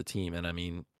cornerstone for the team. And I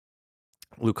mean,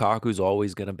 Lukaku's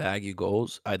always going to bag you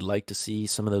goals. I'd like to see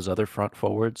some of those other front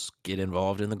forwards get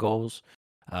involved in the goals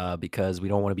because we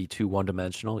don't want to be too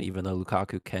one-dimensional. Even though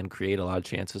Lukaku can create a lot of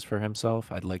chances for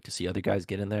himself, I'd like to see other guys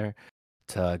get in there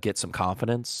to get some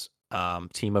confidence.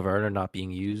 Timo Werner not being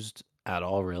used at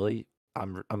all, really.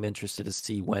 I'm interested to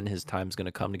see when his time's going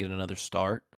to come to get another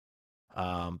start.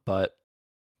 But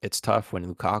it's tough when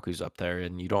Lukaku's up there,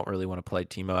 and you don't really want to play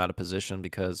Timo out of position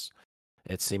because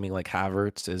it's seeming like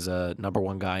Havertz is a number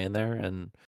 1 guy in there,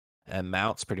 and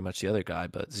Mount's pretty much the other guy.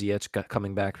 But Ziyech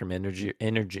coming back from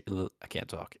I can't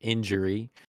talk,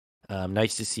 injury.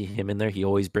 Nice to see him in there. He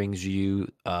always brings you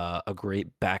a great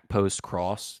back post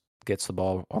cross, gets the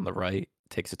ball on the right,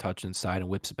 takes a touch inside, and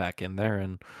whips it back in there.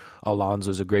 And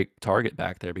Alonso's a great target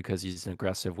back there because he's an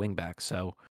aggressive wing back.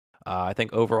 So I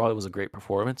think overall it was a great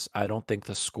performance. I don't think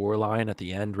the score line at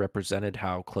the end represented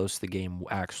how close the game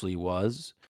actually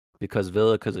was because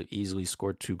Villa could have easily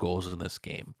scored 2 goals in this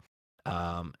game.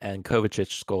 And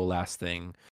Kovacic's goal last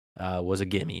thing was a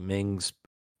gimme. Mings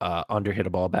underhit a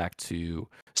ball back to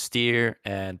Steer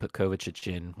and put Kovacic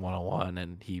in 1-on-1,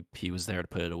 and he was there to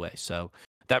put it away. So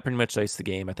that pretty much iced the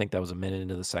game. I think that was a minute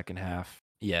into the second half.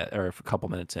 Yeah, or a couple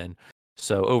minutes in.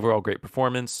 So overall, great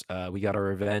performance. We got our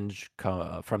revenge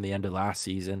from the end of last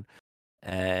season,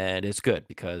 and it's good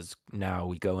because now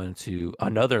we go into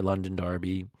another London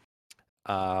derby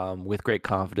with great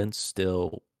confidence,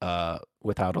 still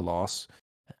without a loss,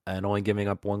 and only giving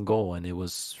up 1 goal, and it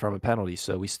was from a penalty.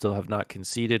 So we still have not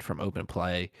conceded from open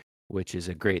play, which is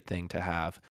a great thing to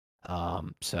have.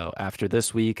 So after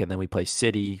this week, and then we play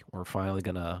City, we're finally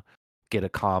gonna get a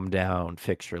calm down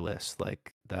fixture list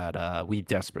like that we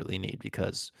desperately need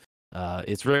because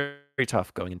it's very, very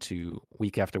tough going into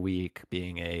week after week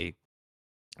being a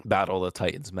Battle of the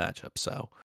Titans matchup. So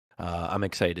I'm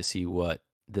excited to see what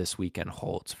this weekend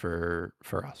holds for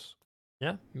us.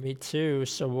 Yeah, me too.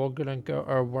 So we're gonna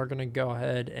go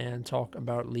ahead and talk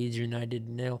about Leeds United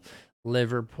nil,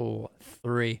 Liverpool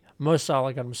 3. Mo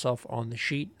Salah got himself on the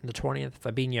sheet in the 20th.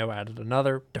 Fabinho added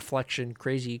another deflection,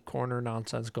 crazy corner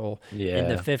nonsense goal in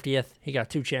the Yeah. 50th. He got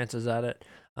 2 chances at it.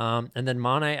 And then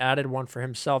Mane added one for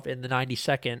himself in the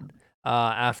 92nd.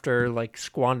 After like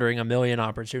squandering a million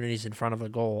opportunities in front of a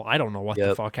goal. I don't know what the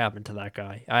Yep. fuck happened to that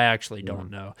guy. I actually don't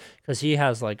Mhm. know because he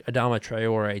has like Adama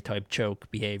Traore type choke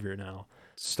behavior now.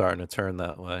 Starting to turn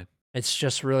that way. It's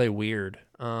just really weird.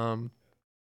 But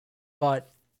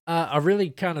a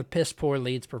really kind of piss poor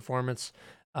Leeds performance.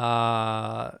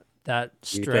 That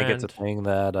Do you think it's a Strand, thing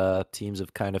that teams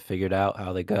have kind of figured out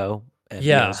how they go, and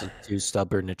yeah, Bielsa's too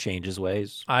stubborn to change his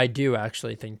ways? I do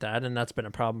actually think that, and that's been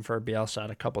a problem for Bielsa at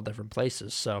a couple different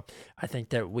places. So I think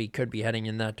that we could be heading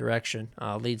in that direction.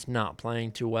 Leeds not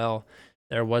playing too well.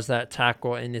 There was that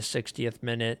tackle in the 60th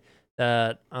minute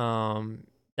that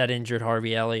injured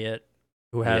Harvey Elliott,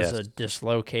 who has a Yes.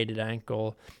 dislocated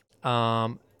ankle.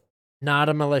 Um, Not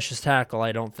a malicious tackle,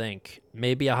 I don't think.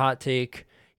 Maybe a hot take.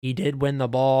 He did win the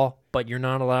ball, but you're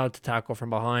not allowed to tackle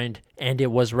from behind, and it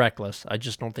was reckless. I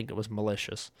just don't think it was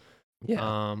malicious.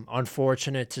 Yeah.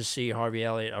 Unfortunate to see Harvey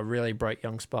Elliott, a really bright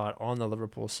young spot on the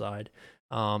Liverpool side,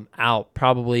 out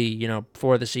probably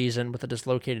for the season with a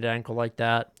dislocated ankle like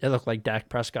that. It looked like Dak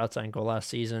Prescott's ankle last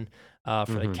season for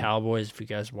the Hmm. Cowboys. If you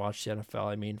guys watched the NFL,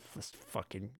 I mean,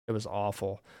 it was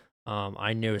awful.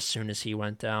 I knew as soon as he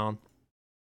went down,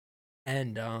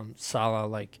 and Salah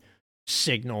like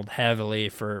signaled heavily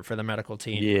for the medical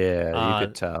team Yeah, you uh,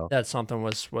 could tell. that something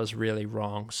was really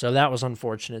wrong. So that was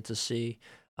unfortunate to see.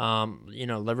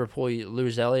 Liverpool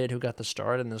lose Elliott, who got the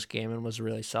start in this game and was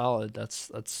really solid.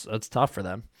 That's tough for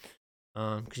them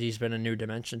because he's been a new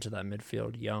dimension to that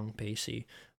midfield, young, pacey,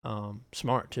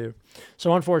 smart too.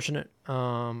 So unfortunate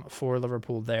for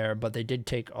Liverpool there, but they did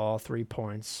take all 3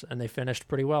 points and they finished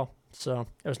pretty well. So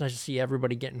it was nice to see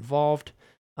everybody get involved.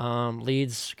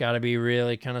 Leeds got to be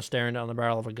really kind of staring down the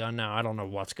barrel of a gun now. I don't know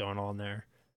what's going on there.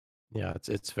 Yeah,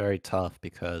 it's very tough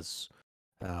because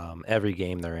every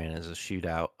game they're in is a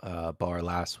shootout. Bar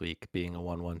last week being a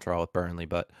 1-1 draw with Burnley,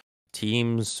 but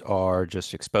teams are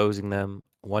just exposing them.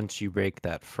 Once you break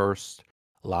that first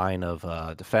line of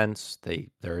defense,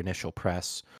 their initial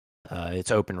press, it's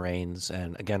open reins,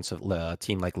 and against a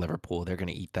team like Liverpool, they're going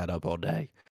to eat that up all day.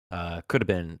 Could have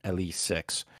been at least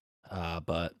 6,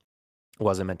 but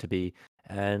wasn't meant to be.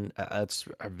 And that's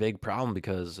a big problem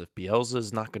because if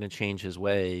Bielsa's not going to change his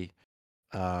way,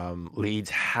 Leeds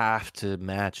have to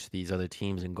match these other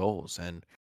teams in goals, and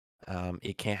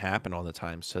it can't happen all the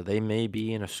time. So they may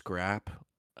be in a scrap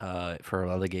for a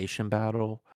relegation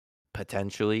battle,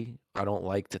 potentially. I don't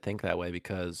like to think that way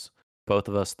because both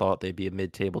of us thought they'd be a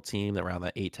mid-table team around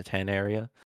that 8 to 10 area.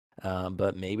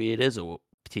 But maybe it is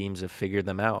teams have figured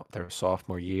them out. Their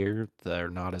sophomore year, they're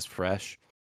not as fresh.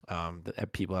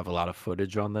 People have a lot of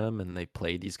footage on them, and they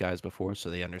played these guys before, so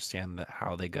they understand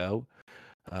how they go.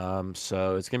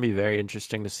 So it's going to be very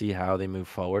interesting to see how they move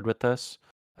forward with this.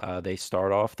 They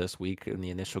start off this week in the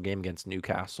initial game against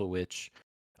Newcastle, which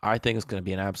I think is going to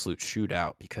be an absolute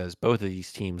shootout because both of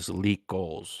these teams leak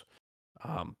goals.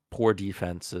 Poor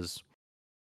defenses,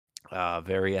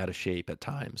 very out of shape at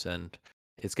times, and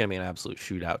it's going to be an absolute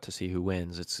shootout to see who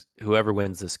wins. It's whoever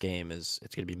wins this game it's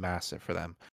going to be massive for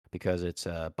them because it's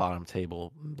a bottom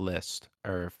table list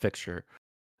or fixture.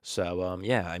 So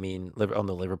yeah, I mean, on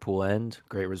the Liverpool end,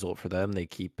 great result for them. They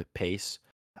keep pace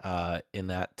in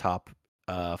that top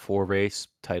 4 race,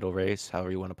 title race,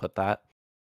 however you want to put that.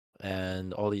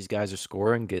 and all these guys are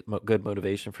scoring. Get good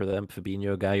motivation for them.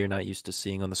 Fabinho, a guy you're not used to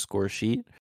seeing on the score sheet.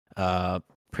 Uh,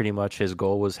 Pretty much his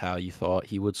goal was how you thought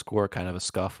he would score, kind of a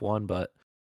scuff one, but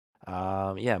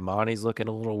yeah, Monty's looking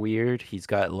a little weird. He's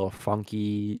got a little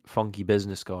funky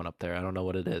business going up there. I don't know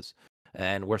what it is.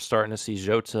 And we're starting to see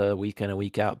Jota week in and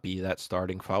week out be that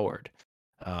starting forward.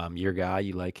 Your guy,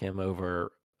 you like him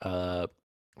over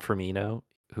Firmino,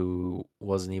 who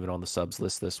wasn't even on the subs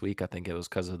list this week. I think it was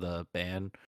because of the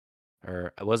ban,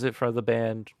 or was it for the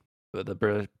ban,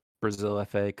 the Brazil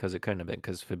FA? Because it couldn't have been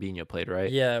because Fabinho played,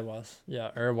 right? Yeah, it was.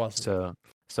 Yeah, or it wasn't.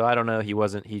 So I don't know.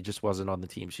 He just wasn't on the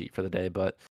team sheet for the day,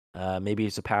 but maybe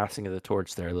it's a passing of the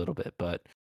torch there a little bit.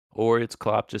 Or it's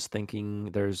Klopp just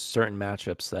thinking there's certain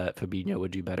matchups that Fabinho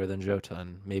would do better than Jota,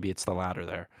 and maybe it's the latter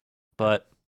there. But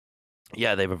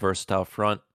yeah, they have a versatile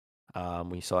front.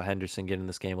 We saw Henderson get in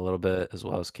this game a little bit, as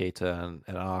well as Keita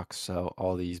and Ox. So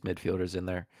all these midfielders in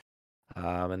there,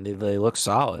 and they look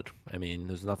solid. I mean,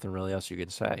 there's nothing really else you can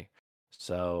say.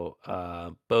 So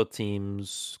both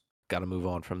teams got to move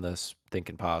on from this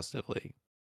thinking positively.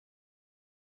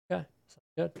 Okay,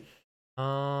 sounds good.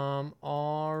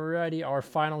 Alrighty, our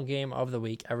final game of the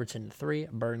week: Everton 3,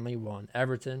 Burnley 1.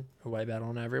 Everton, who I bet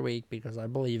on every week because I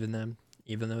believe in them,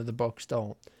 even though the books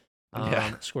don't.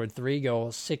 Yeah. Scored 3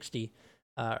 goals, 60,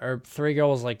 or 3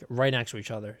 goals like right next to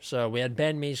each other. So we had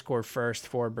Ben Mee score first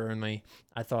for Burnley.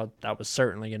 I thought that was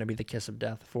certainly going to be the kiss of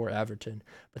death for Everton,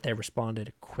 but they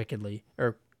responded quickly.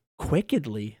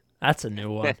 That's a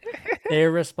new one. They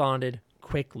responded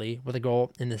quickly with a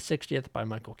goal in the 60th by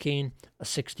Michael Keane, a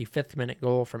 65th minute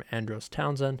goal from Andros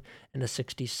Townsend, and a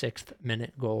 66th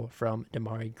minute goal from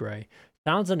Damari Gray.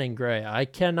 Townsend and Gray, I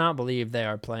cannot believe they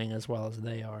are playing as well as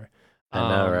they are. I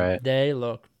know, right?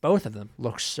 Both of them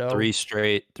look so. Three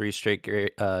straight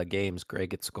games. Gray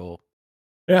gets a goal.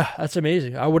 Yeah, that's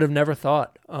amazing. I would have never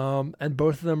thought. And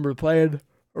both of them were playing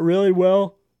really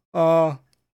well. No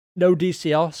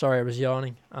DCL. Sorry, I was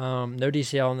yawning. No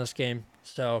DCL in this game.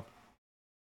 So,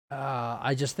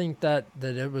 I just think that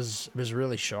it was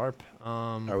really sharp.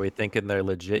 Are we thinking they're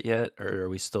legit yet, or are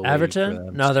we still Everton? waiting for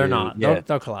them No, they're to? not. Yeah.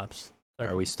 They'll collapse.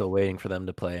 Are we still waiting for them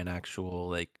to play an actual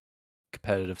like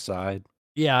competitive side?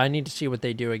 Yeah, I need to see what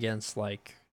they do against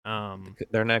like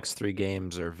Their next 3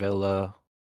 games are Villa,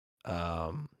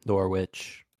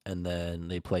 Norwich, and then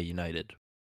they play United.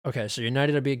 Okay, so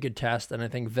United will be a good test, and I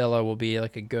think Villa will be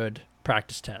like a good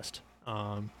practice test.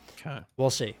 Okay. We'll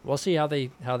see. We'll see how they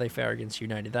fare against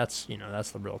United. That's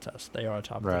the real test. They are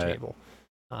top of the table.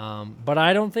 But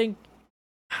I don't think.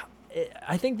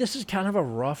 I think this is kind of a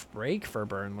rough break for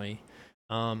Burnley.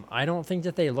 I don't think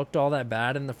that they looked all that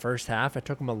bad in the first half. It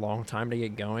took them a long time to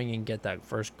get going and get that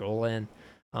first goal in.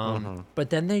 But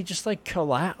then they just like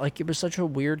collapsed. Like it was such a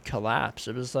weird collapse.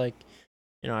 It was like,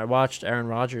 I watched Aaron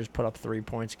Rodgers put up 3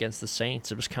 points against the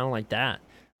Saints. It was kind of like that.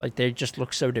 Like they just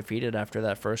looked so defeated after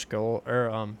that first goal,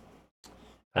 or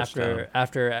after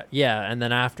and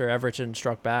then after Everton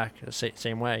struck back, the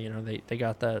same way. They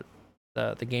got the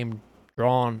game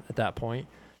drawn at that point,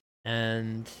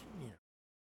 and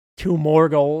 2 more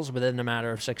goals within a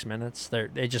matter of 6 minutes.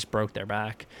 They just broke their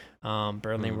back.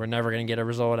 Burnley were never going to get a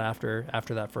result after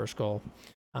that first goal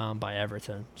by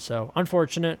Everton. So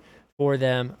unfortunate for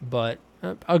them, but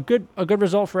a good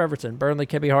result for Everton. Burnley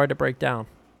can be hard to break down.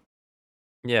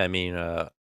 Yeah, I mean,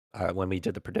 when we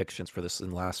did the predictions for this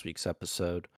in last week's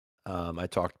episode, I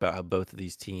talked about how both of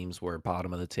these teams were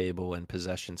bottom of the table in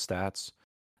possession stats,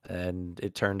 and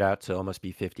it turned out to almost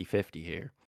be 50-50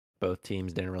 here. Both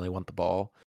teams didn't really want the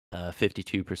ball.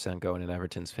 52% going in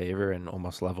Everton's favor and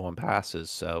almost level in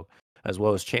passes, so as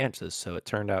well as chances. So it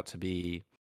turned out to be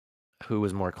who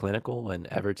was more clinical, and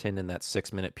Everton in that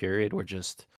 6-minute period were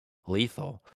just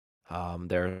lethal.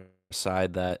 They're a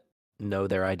side that know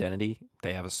their identity.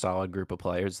 They have a solid group of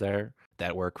players there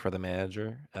that work for the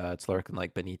manager. It's looking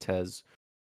like Benitez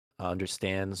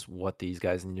understands what these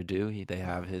guys need to do. They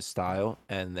have his style,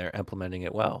 and they're implementing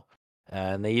it well.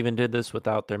 And they even did this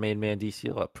without their main man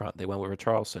DCL up front. They went with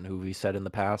Richarlison, who we said in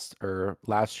the past or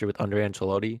last year with under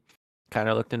Ancelotti, kind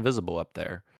of looked invisible up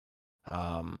there.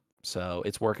 So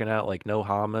it's working out. Like no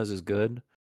Hamas is good.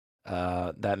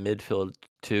 That midfield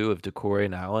too of Decore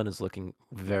and Allen is looking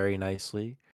very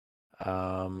nicely.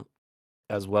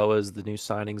 As well as the new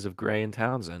signings of Gray and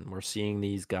Townsend. We're seeing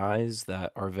these guys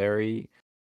that are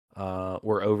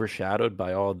were overshadowed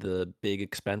by all the big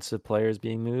expensive players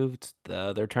being moved.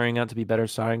 They're turning out to be better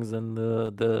signings than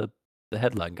the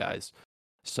headline guys.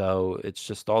 So it's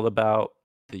just all about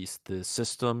the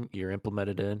system you're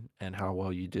implemented in and how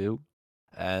well you do,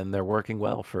 and they're working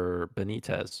well for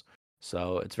Benitez.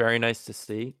 So it's very nice to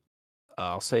see.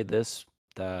 I'll say this,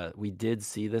 that we did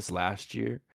see this last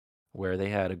year where they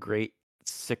had a great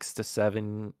 6 to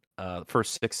 7,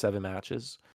 first 6, 7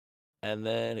 matches, and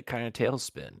then it kind of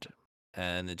tailspinned,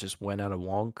 and it just went out of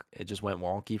wonk. It just went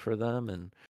wonky for them,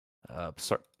 and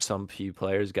some few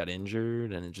players got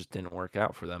injured, and it just didn't work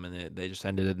out for them, and they just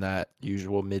ended in that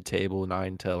usual mid-table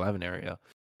 9 to 11 area.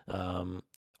 Um,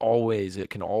 it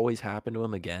can always happen to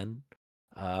him again.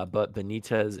 But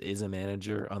Benitez is a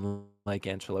manager, unlike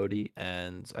Ancelotti,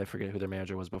 and I forget who their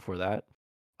manager was before that.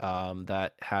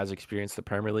 That has experienced the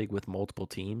Premier League with multiple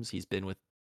teams. He's been with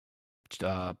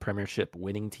Premiership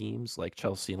winning teams like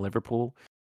Chelsea and Liverpool,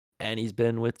 and he's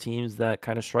been with teams that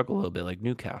kind of struggle a little bit, like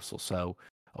Newcastle. So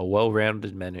a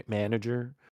well-rounded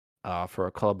manager for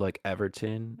a club like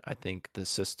Everton, I think the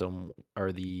system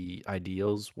or the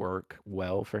ideals work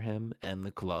well for him and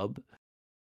the club.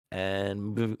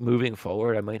 And moving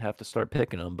forward, I might have to start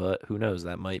picking him, but who knows?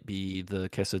 That might be the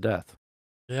kiss of death.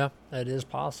 Yeah, that is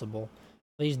possible.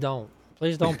 Please don't.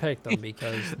 Please don't pick them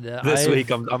because This week,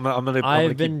 I'm gonna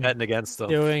keep been betting against them.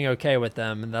 doing okay with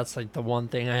them, and that's like the one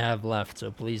thing I have left.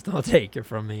 So please don't take it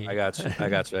from me. I got you. I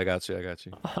got you. I got you. I got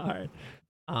you. All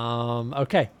right.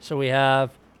 Okay. So we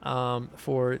have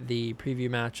for the preview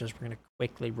matches, we're gonna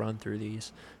quickly run through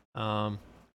these.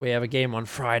 We have a game on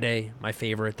Friday. My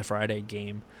favorite, the Friday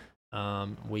game.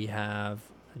 We have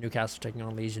Newcastle taking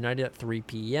on Leeds United at 3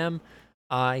 p.m.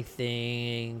 I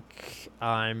think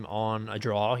I'm on a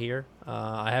draw here.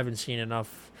 I haven't seen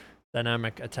enough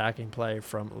dynamic attacking play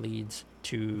from Leeds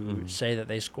to say that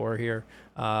they score here.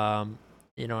 I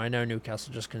know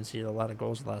Newcastle just conceded a lot of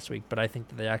goals last week, but I think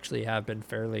that they actually have been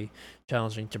fairly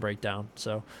challenging to break down.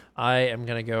 So I am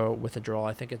going to go with a draw.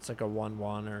 I think it's like a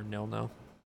 1-1 or 0-0.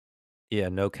 Yeah,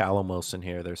 no Callum Wilson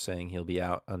here. They're saying he'll be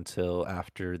out until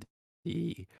after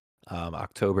the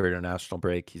October international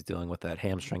break. He's dealing with that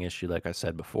hamstring issue, like I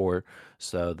said before.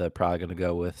 So they're probably going to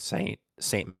go with Saint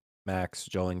Max,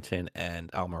 Joelinton,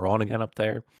 and Almiron again up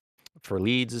there. For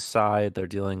Leeds' side, they're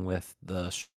dealing with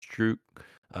the Struik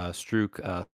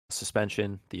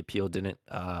suspension. The appeal didn't,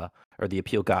 or the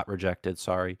appeal got rejected.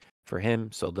 Sorry for him.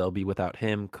 So they'll be without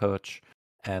him, Coach,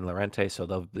 and Llorente. So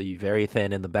they'll be very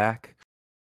thin in the back.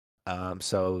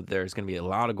 So there's going to be a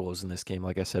lot of goals in this game,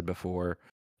 like I said before.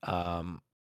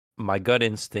 My gut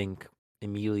instinct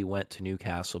immediately went to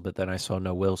Newcastle, but then I saw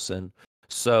no Wilson.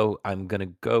 So I'm going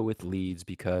to go with Leeds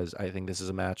because I think this is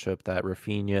a matchup that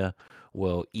Rafinha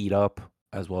will eat up,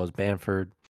 as well as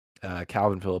Bamford.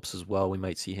 Calvin Phillips as well. We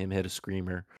might see him hit a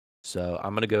screamer. So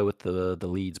I'm going to go with the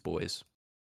Leeds boys.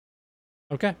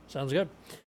 Okay, sounds good.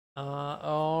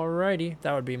 Alrighty,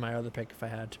 that would be my other pick if I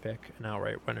had to pick an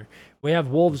outright winner. We have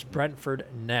Wolves Brentford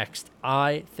next.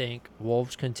 I think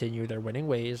Wolves continue their winning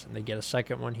ways and they get a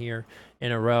second one here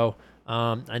in a row.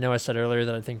 I know I said earlier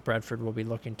that I think Brentford will be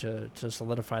looking to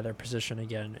solidify their position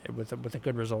again with a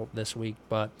good result this week,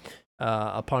 but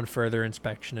upon further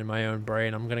inspection in my own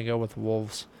brain, I'm gonna go with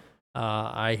Wolves.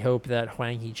 I hope that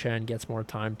Hwang Hee-chan gets more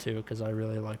time too, because I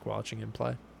really like watching him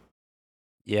play.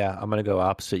 Yeah, I'm going to go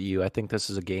opposite you. I think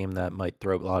this is a game that might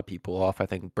throw a lot of people off. I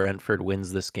think Brentford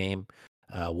wins this game.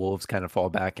 Wolves kind of fall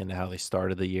back into how they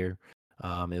started the year.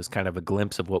 It was kind of a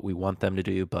glimpse of what we want them to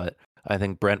do, but I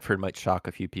think Brentford might shock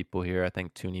a few people here. I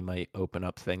think Tooney might open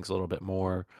up things a little bit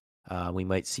more. We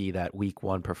might see that week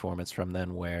 1 performance from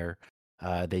them where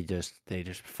they just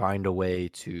find a way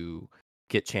to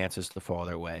get chances to fall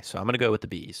their way. So I'm going to go with the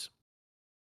Bees.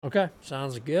 Okay,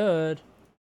 sounds good.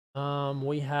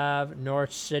 We have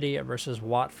Norwich City versus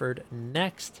Watford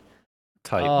next.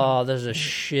 Tight one. This is a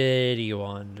shitty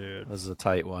one, dude. This is a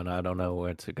tight one. I don't know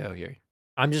where to go here.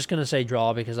 I'm just gonna say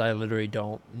draw because I literally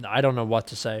don't know what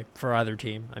to say for either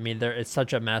team. I mean, it's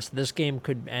such a mess. This game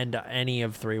could end any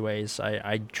of 3 ways.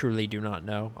 I truly do not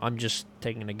know. I'm just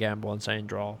taking a gamble and saying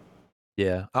draw.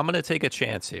 Yeah, I'm going to take a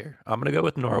chance here. I'm going to go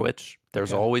with Norwich.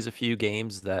 There's always a few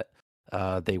games that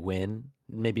they win.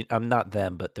 Maybe I'm not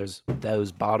them, but there's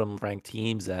those bottom ranked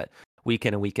teams that week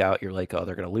in and week out, you're like, oh,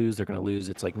 they're going to lose. They're going to lose.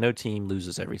 It's like no team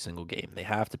loses every single game. They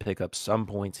have to pick up some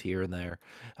points here and there.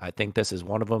 I think this is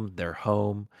one of them. They're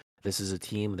home. This is a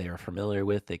team they are familiar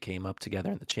with. They came up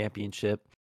together in the championship.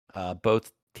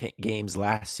 Both games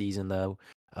last season, though,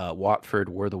 Watford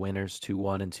were the winners,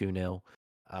 2-1 and 2-0.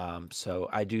 So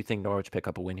I do think Norwich pick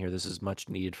up a win here. This is much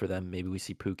needed for them. Maybe we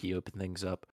see Pookie open things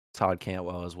up. Todd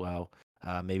Cantwell as well.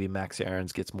 Maybe Max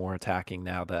Aarons gets more attacking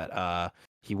now that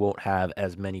he won't have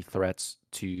as many threats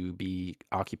to be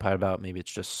occupied about. Maybe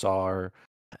it's just Sarr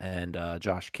and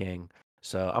Josh King.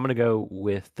 So I'm going to go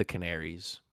with the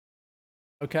Canaries.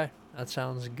 Okay, that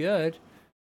sounds good.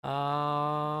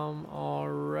 Alrighty.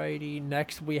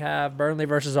 Next we have Burnley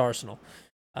versus Arsenal.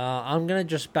 I'm going to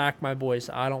just back my boys.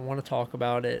 I don't want to talk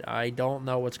about it. I don't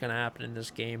know what's going to happen in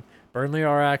this game. Burnley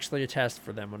are actually a test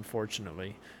for them,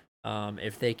 unfortunately.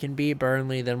 If they can beat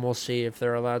Burnley, then we'll see if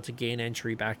they're allowed to gain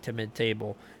entry back to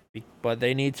mid-table. But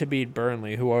they need to beat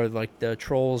Burnley, who are like the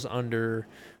trolls under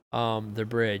the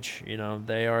bridge. You know,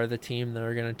 they are the team that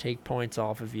are going to take points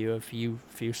off of you if you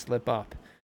slip up.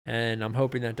 And I'm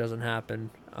hoping that doesn't happen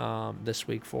this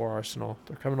week for Arsenal.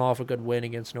 They're coming off a good win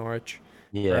against Norwich.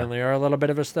 Yeah. Burnley are a little bit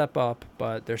of a step up,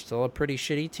 but they're still a pretty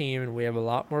shitty team, and we have a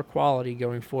lot more quality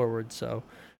going forward. So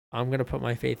I'm going to put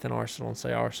my faith in Arsenal and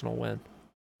say Arsenal win.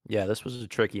 Yeah, this was a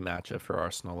tricky matchup for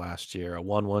Arsenal last year. A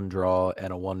 1-1 draw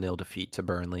and a 1-0 defeat to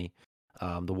Burnley.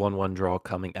 The 1-1 draw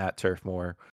coming at Turf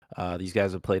Moor. These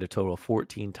guys have played a total of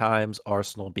 14 times,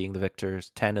 Arsenal being the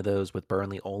victors, 10 of those with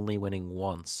Burnley only winning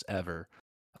once ever.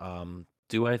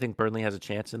 Do I think Burnley has a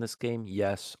chance in this game?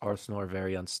 Yes. Arsenal are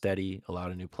very unsteady, a lot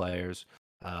of new players.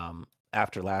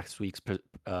 After last week's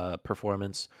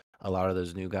performance, a lot of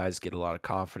those new guys get a lot of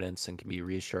confidence and can be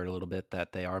reassured a little bit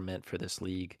that they are meant for this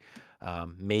league.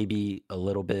 Maybe a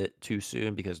little bit too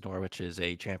soon because Norwich is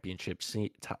a championship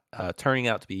turning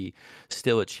out to be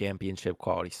still a championship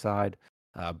quality side.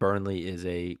 Burnley is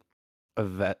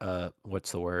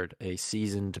what's the word? A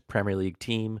seasoned Premier League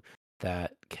team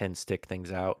that can stick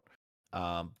things out.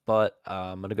 But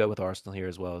I'm going to go with Arsenal here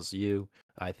as well as you.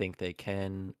 I think they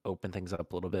can open things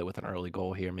up a little bit with an early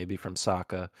goal here, maybe from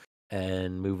Saka,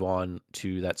 and move on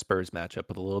to that Spurs matchup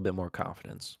with a little bit more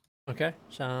confidence. Okay,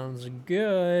 sounds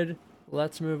good.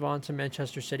 Let's move on to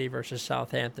Manchester City versus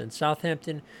Southampton.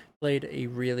 Southampton played a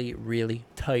really, really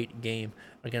tight game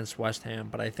against West Ham,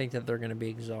 but I think that they're going to be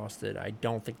exhausted. I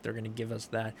don't think they're going to give us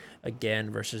that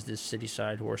again versus this City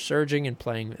side who are surging and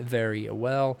playing very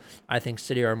well. I think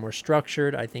City are more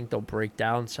structured. I think they'll break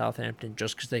down Southampton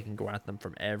just because they can go at them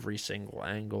from every single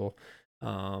angle.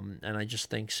 And I just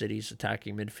think City's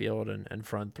attacking midfield and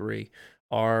front three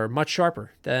are much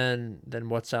sharper than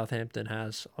what Southampton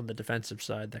has on the defensive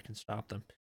side that can stop them.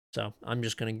 So I'm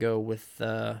just going to go with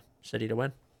City to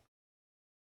win.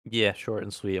 Yeah, short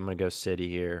and sweet. I'm going to go City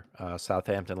here.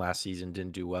 Southampton last season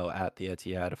didn't do well at the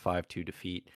Etihad, a 5-2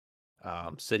 defeat.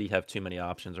 City have too many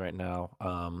options right now.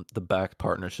 The back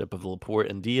partnership of Laporte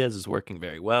and Diaz is working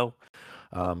very well.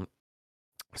 Um,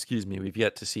 excuse me, we've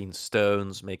yet to see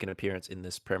Stones make an appearance in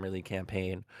this Premier League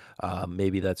campaign.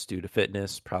 Maybe that's due to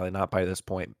fitness. Probably not by this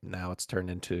point. Now it's turned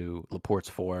into Laporte's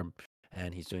form,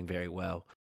 and he's doing very well.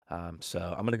 So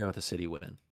I'm going to go with the City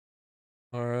win.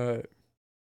 All right.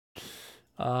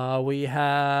 We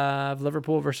have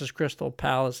Liverpool versus Crystal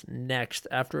Palace next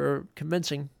after a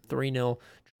convincing 3-0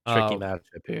 Tricky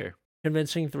matchup here.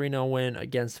 convincing 3-0 win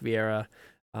against Vieira.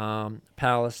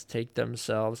 Palace take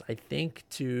themselves, I think,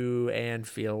 to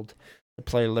Anfield to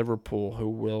play Liverpool, who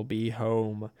will be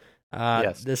home.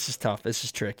 Yes. This is tough. This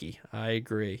is tricky. I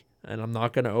agree. And I'm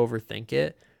not going to overthink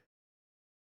it.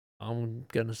 I'm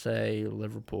going to say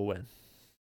Liverpool win.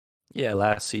 Yeah,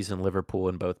 last season Liverpool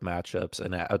in both matchups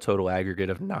and a total aggregate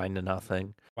of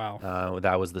 9-0. Wow.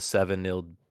 That was the 7-0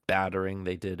 battering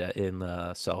they did in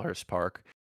Selhurst Park.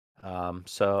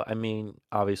 So I mean,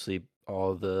 obviously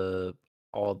all the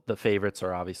favorites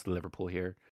are obviously Liverpool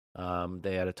here.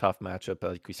 They had a tough matchup,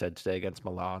 like we said today, against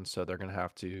Milan, so they're gonna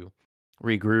have to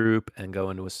regroup and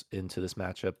go into this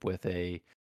matchup with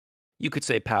you could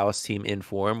say Palace team in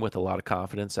form with a lot of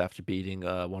confidence after beating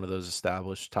one of those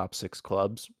established top 6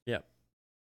 clubs. Yeah.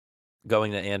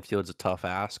 Going to Anfield's a tough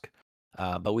ask,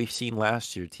 but we've seen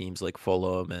last year teams like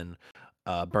Fulham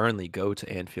and Burnley go to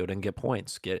Anfield and get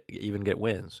points, get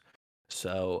wins.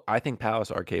 So I think Palace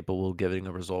are capable of giving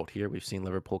a result here. We've seen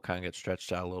Liverpool kind of get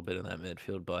stretched out a little bit in that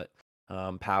midfield, but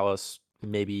Palace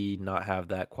maybe not have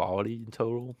that quality in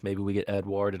total. Maybe we get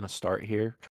Edouard in a start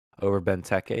here over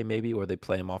Benteke, maybe, or they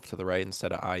play him off to the right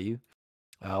instead of IU.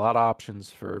 A lot of options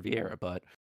for Vieira, but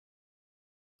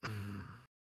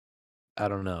I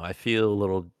don't know. I feel a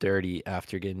little dirty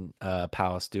after getting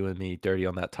Palace doing me dirty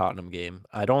on that Tottenham game.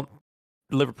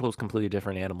 Liverpool's a completely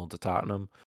different animal to Tottenham.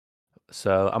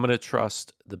 So I'm going to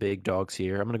trust the big dogs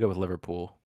here. I'm going to go with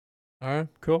Liverpool. All right,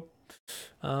 cool.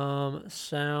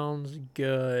 Sounds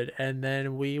good. And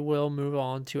then we will move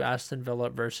on to Aston Villa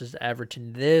versus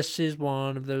Everton. This is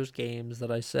one of those games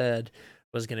that I said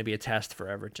was going to be a test for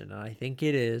Everton, and I think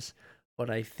it is, but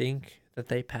I think that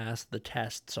they passed the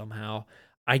test somehow.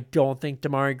 I don't think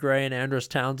Damari Gray and Andros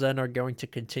Townsend are going to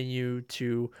continue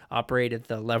to operate at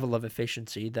the level of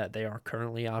efficiency that they are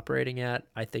currently operating at.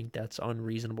 I think that's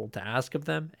unreasonable to ask of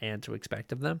them and to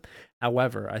expect of them.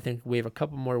 However, I think we have a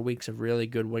couple more weeks of really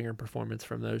good winger performance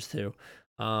from those two.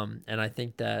 And I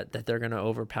think that they're going to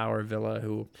overpower Villa,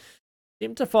 who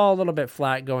seem to fall a little bit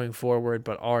flat going forward,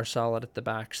 but are solid at the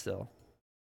back still.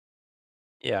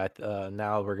 Yeah,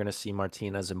 now we're gonna see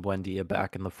Martinez and Buendia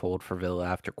back in the fold for Villa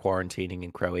after quarantining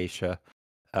in Croatia.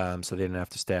 So they didn't have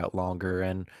to stay out longer.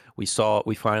 And we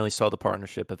finally saw the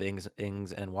partnership of Ings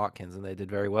and Watkins, and they did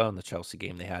very well in the Chelsea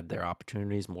game. They had their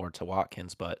opportunities more to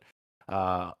Watkins, but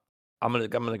uh, I'm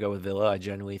gonna go with Villa. I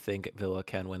genuinely think Villa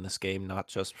can win this game, not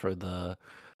just for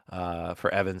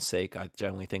Evan's sake. I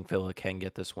genuinely think Villa can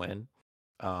get this win.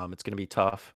 It's gonna be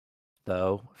tough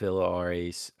though. Villa or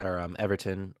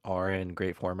Everton are in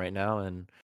great form right now,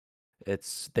 and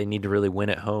they need to really win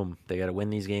at home. They got to win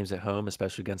these games at home,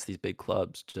 especially against these big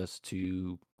clubs, just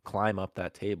to climb up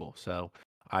that table. So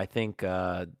I think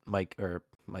Mike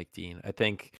Dean. I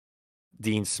think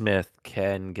Dean Smith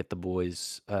can get the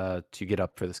boys to get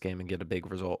up for this game and get a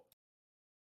big result.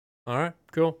 All right,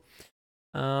 cool.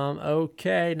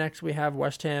 Okay, next we have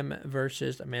West Ham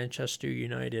versus Manchester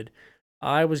United.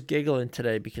 I was giggling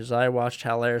today because I watched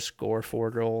Haller score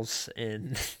 4 goals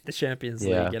in the Champions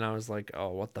League, Yeah. and I was like, "Oh,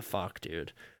 what the fuck,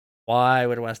 dude? Why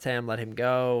would West Ham let him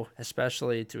go,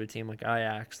 especially to a team like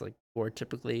Ajax, like who are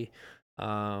typically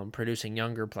producing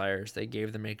younger players? They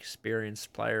gave them an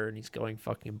experienced player, and he's going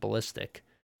fucking ballistic."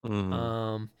 Mm.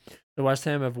 Um, the West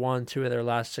Ham have won 2 of their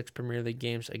last 6 Premier League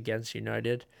games against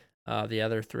United. The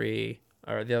other 3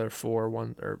 or the other 4,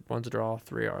 one's a draw,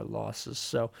 3 are losses.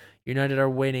 So United are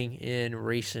winning in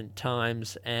recent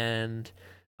times, and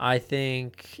I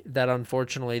think that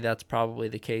unfortunately that's probably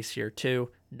the case here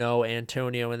too. No,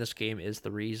 Antonio in this game is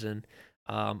the reason.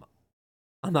 Um,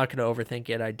 I'm not going to overthink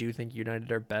it. I do think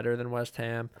United are better than West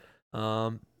Ham.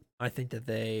 Um, I think that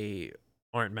they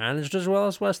aren't managed as well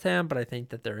as West Ham, but I think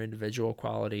that their individual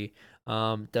quality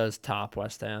does top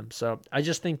West Ham. So I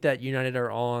just think that United are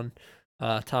on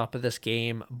top of this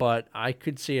game, but I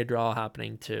could see a draw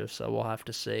happening too. So we'll have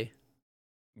to see.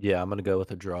 Yeah, I'm gonna go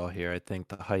with a draw here. I think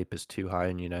the hype is too high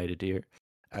in United here.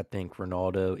 I think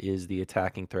Ronaldo is the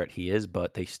attacking threat he is,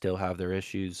 but they still have their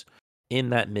issues in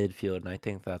that midfield, and I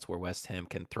think that's where West Ham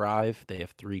can thrive. They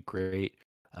have three great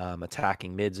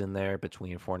attacking mids in there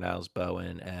between Fornals,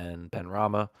 Bowen, and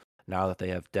Benrahma. Now that they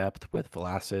have depth with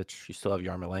Vlasic, you still have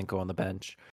Yarmolenko on the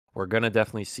bench. We're gonna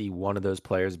definitely see one of those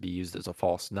players be used as a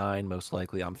false nine. Most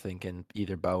likely, I'm thinking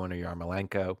either Bowen or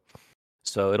Yarmolenko.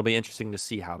 So it'll be interesting to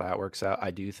see how that works out.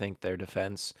 I do think their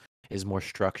defense is more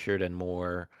structured and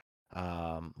more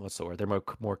what's the word? They're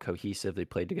more cohesive. They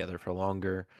played together for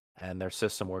longer, and their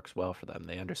system works well for them.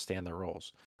 They understand their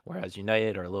roles. Whereas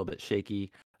United are a little bit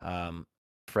shaky. Um,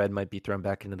 Fred might be thrown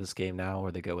back into this game now,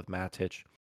 or they go with Matic,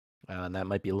 and that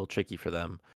might be a little tricky for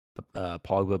them.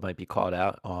 Pogba might be caught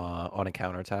out on a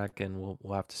counterattack, and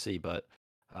we'll have to see. But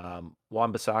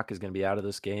Wan-Bissaka is going to be out of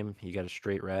this game. He got a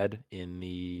straight red in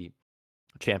the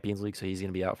Champions League, so he's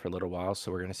going to be out for a little while.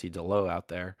 So we're going to see Delo out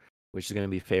there, which is going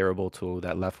to be favorable to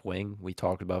that left wing. We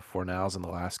talked about Fornals in the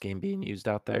last game being used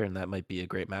out there, and that might be a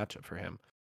great matchup for him.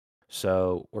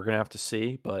 So we're going to have to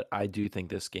see, but I do think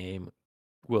this game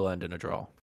will end in a draw.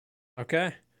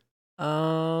 Okay.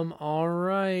 All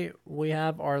right. We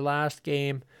have our last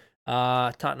game,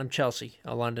 Tottenham Chelsea,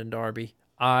 a London derby.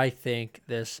 I think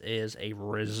this is a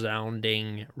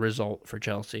resounding result for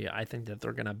Chelsea. I think that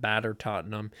they're gonna batter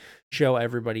Tottenham, show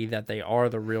everybody that they are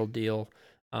the real deal,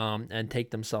 and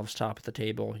take themselves top of the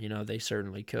table. You know, they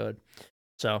certainly could.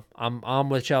 So I'm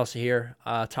with Chelsea here.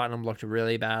 Tottenham looked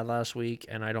really bad last week,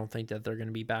 and I don't think that they're going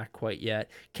to be back quite yet.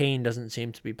 Kane doesn't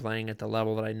seem to be playing at the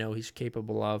level that I know he's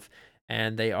capable of,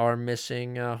 and they are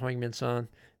missing Heung-min Son,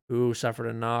 who suffered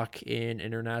a knock in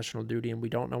international duty, and we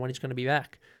don't know when he's going to be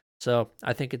back. So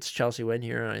I think it's Chelsea win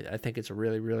here, and I think it's a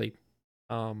really, really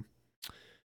um,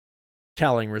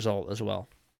 telling result as well.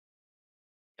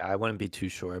 I wouldn't be too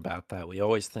sure about that. We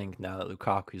always think now that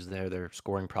Lukaku's there, their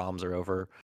scoring problems are over,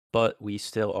 but we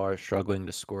still are struggling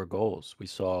to score goals. We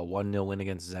saw a 1-0 win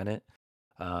against Zenit.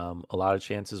 A lot of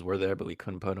chances were there, but we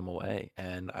couldn't put them away.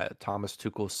 And Thomas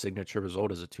Tuchel's signature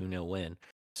result is a 2-0 win.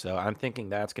 So I'm thinking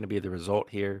that's going to be the result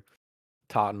here.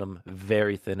 Tottenham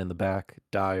very thin in the back.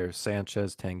 Dyer,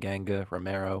 Sanchez, Tanganga,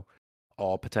 Romero,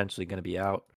 all potentially going to be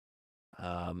out.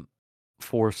 Um,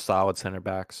 4 solid center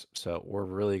backs. So they're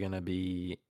really going to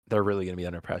be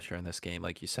under pressure in this game,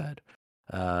 like you said.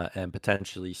 And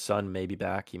potentially Son may be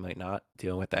back. He might not,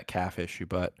 dealing with that calf issue,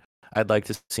 but I'd like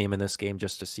to see him in this game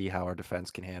just to see how our defense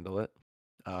can handle it.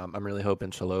 I'm really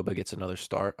hoping Chaloba gets another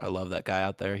start. I love that guy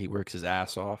out there. He works his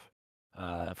ass off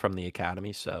from the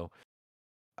academy. So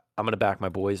I'm going to back my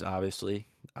boys, obviously.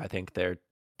 I think they're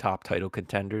top title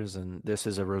contenders, and this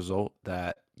is a result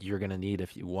that you're going to need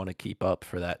if you want to keep up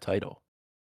for that title.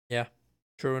 Yeah,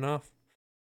 true enough.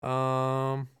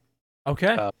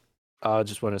 Okay. I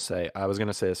just want to say, I was going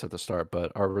to say this at the start,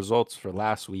 but our results for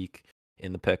last week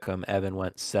in the pick'em. Evan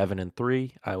went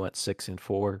 7-3. I went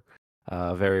 6-4.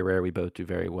 Very rare we both do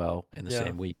very well in the Yeah.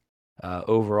 same week.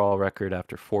 Overall record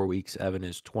after 4 weeks, Evan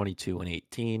is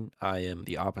 22-18. I am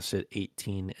the opposite,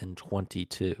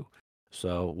 18-22.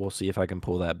 So we'll see if I can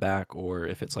pull that back, or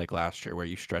if it's like last year where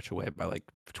you stretch away by like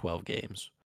 12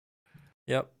 games.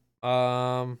 Yep.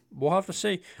 We'll have to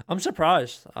see. I'm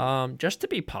surprised. Just to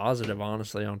be positive,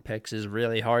 honestly, on picks is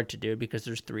really hard to do because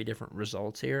there's 3 different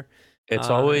results here. It's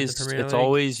In the always Premier it's League.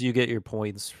 always you get your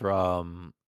points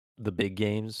from the big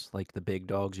games, like the big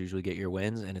dogs usually get your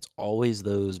wins, and it's always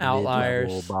those mid-level,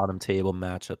 Outliers. bottom table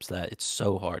matchups that it's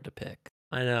so hard to pick.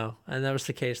 I know, and that was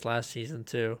the case last season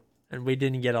too. And we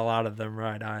didn't get a lot of them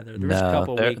right either. There was a No,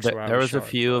 couple there weeks there, where I there was was a sharp,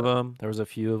 few of but them. There was a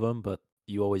few of them, but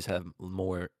you always have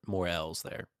more L's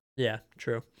there. yeah,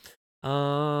 true.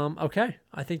 Okay,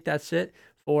 I think that's it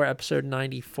for episode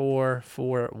 94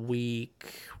 for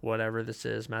week whatever this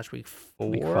is, match week 4,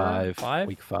 Week 5, 5.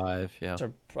 week 5, yeah.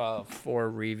 So 4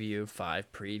 review,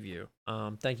 5 preview.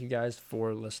 Thank you guys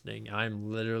for listening.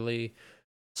 I'm literally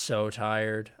so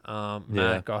tired. Yeah.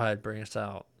 Matt, go ahead, bring us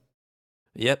out.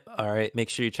 Yep. All right. Make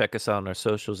sure you check us out on our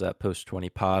socials at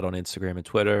Post20Pod on Instagram and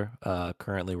Twitter.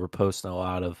 Currently, we're posting a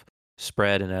lot of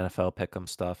spread and NFL pick'em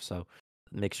stuff. So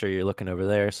make sure you're looking over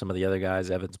there. Some of the other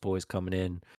guys, Evan's boys, coming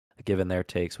in, giving their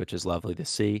takes, which is lovely to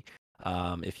see.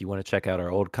 If you want to check out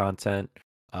our old content,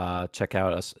 check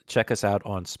us out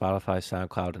on Spotify,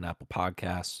 SoundCloud, and Apple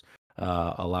Podcasts.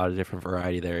 A lot of different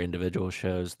variety there, individual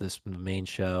shows. This main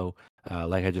show,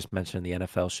 like I just mentioned, the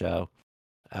NFL show,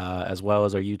 as well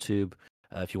as our YouTube.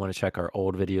 If you want to check our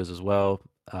old videos as well,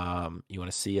 you want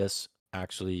to see us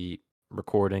actually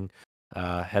recording,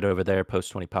 head over there,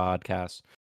 Post 20 Podcast.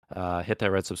 Hit that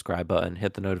red subscribe button,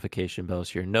 hit the notification bell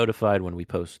so you're notified when we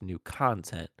post new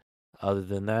content. Other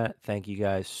than that, thank you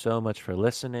guys so much for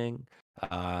listening.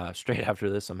 Straight after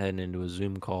this, I'm heading into a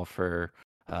Zoom call for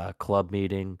a club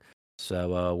meeting.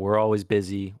 So we're always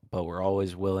busy, but we're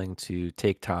always willing to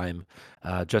take time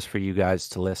just for you guys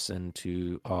to listen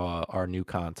to our new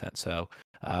content. So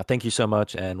thank you so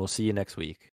much, and we'll see you next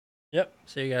week. Yep.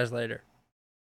 See you guys later.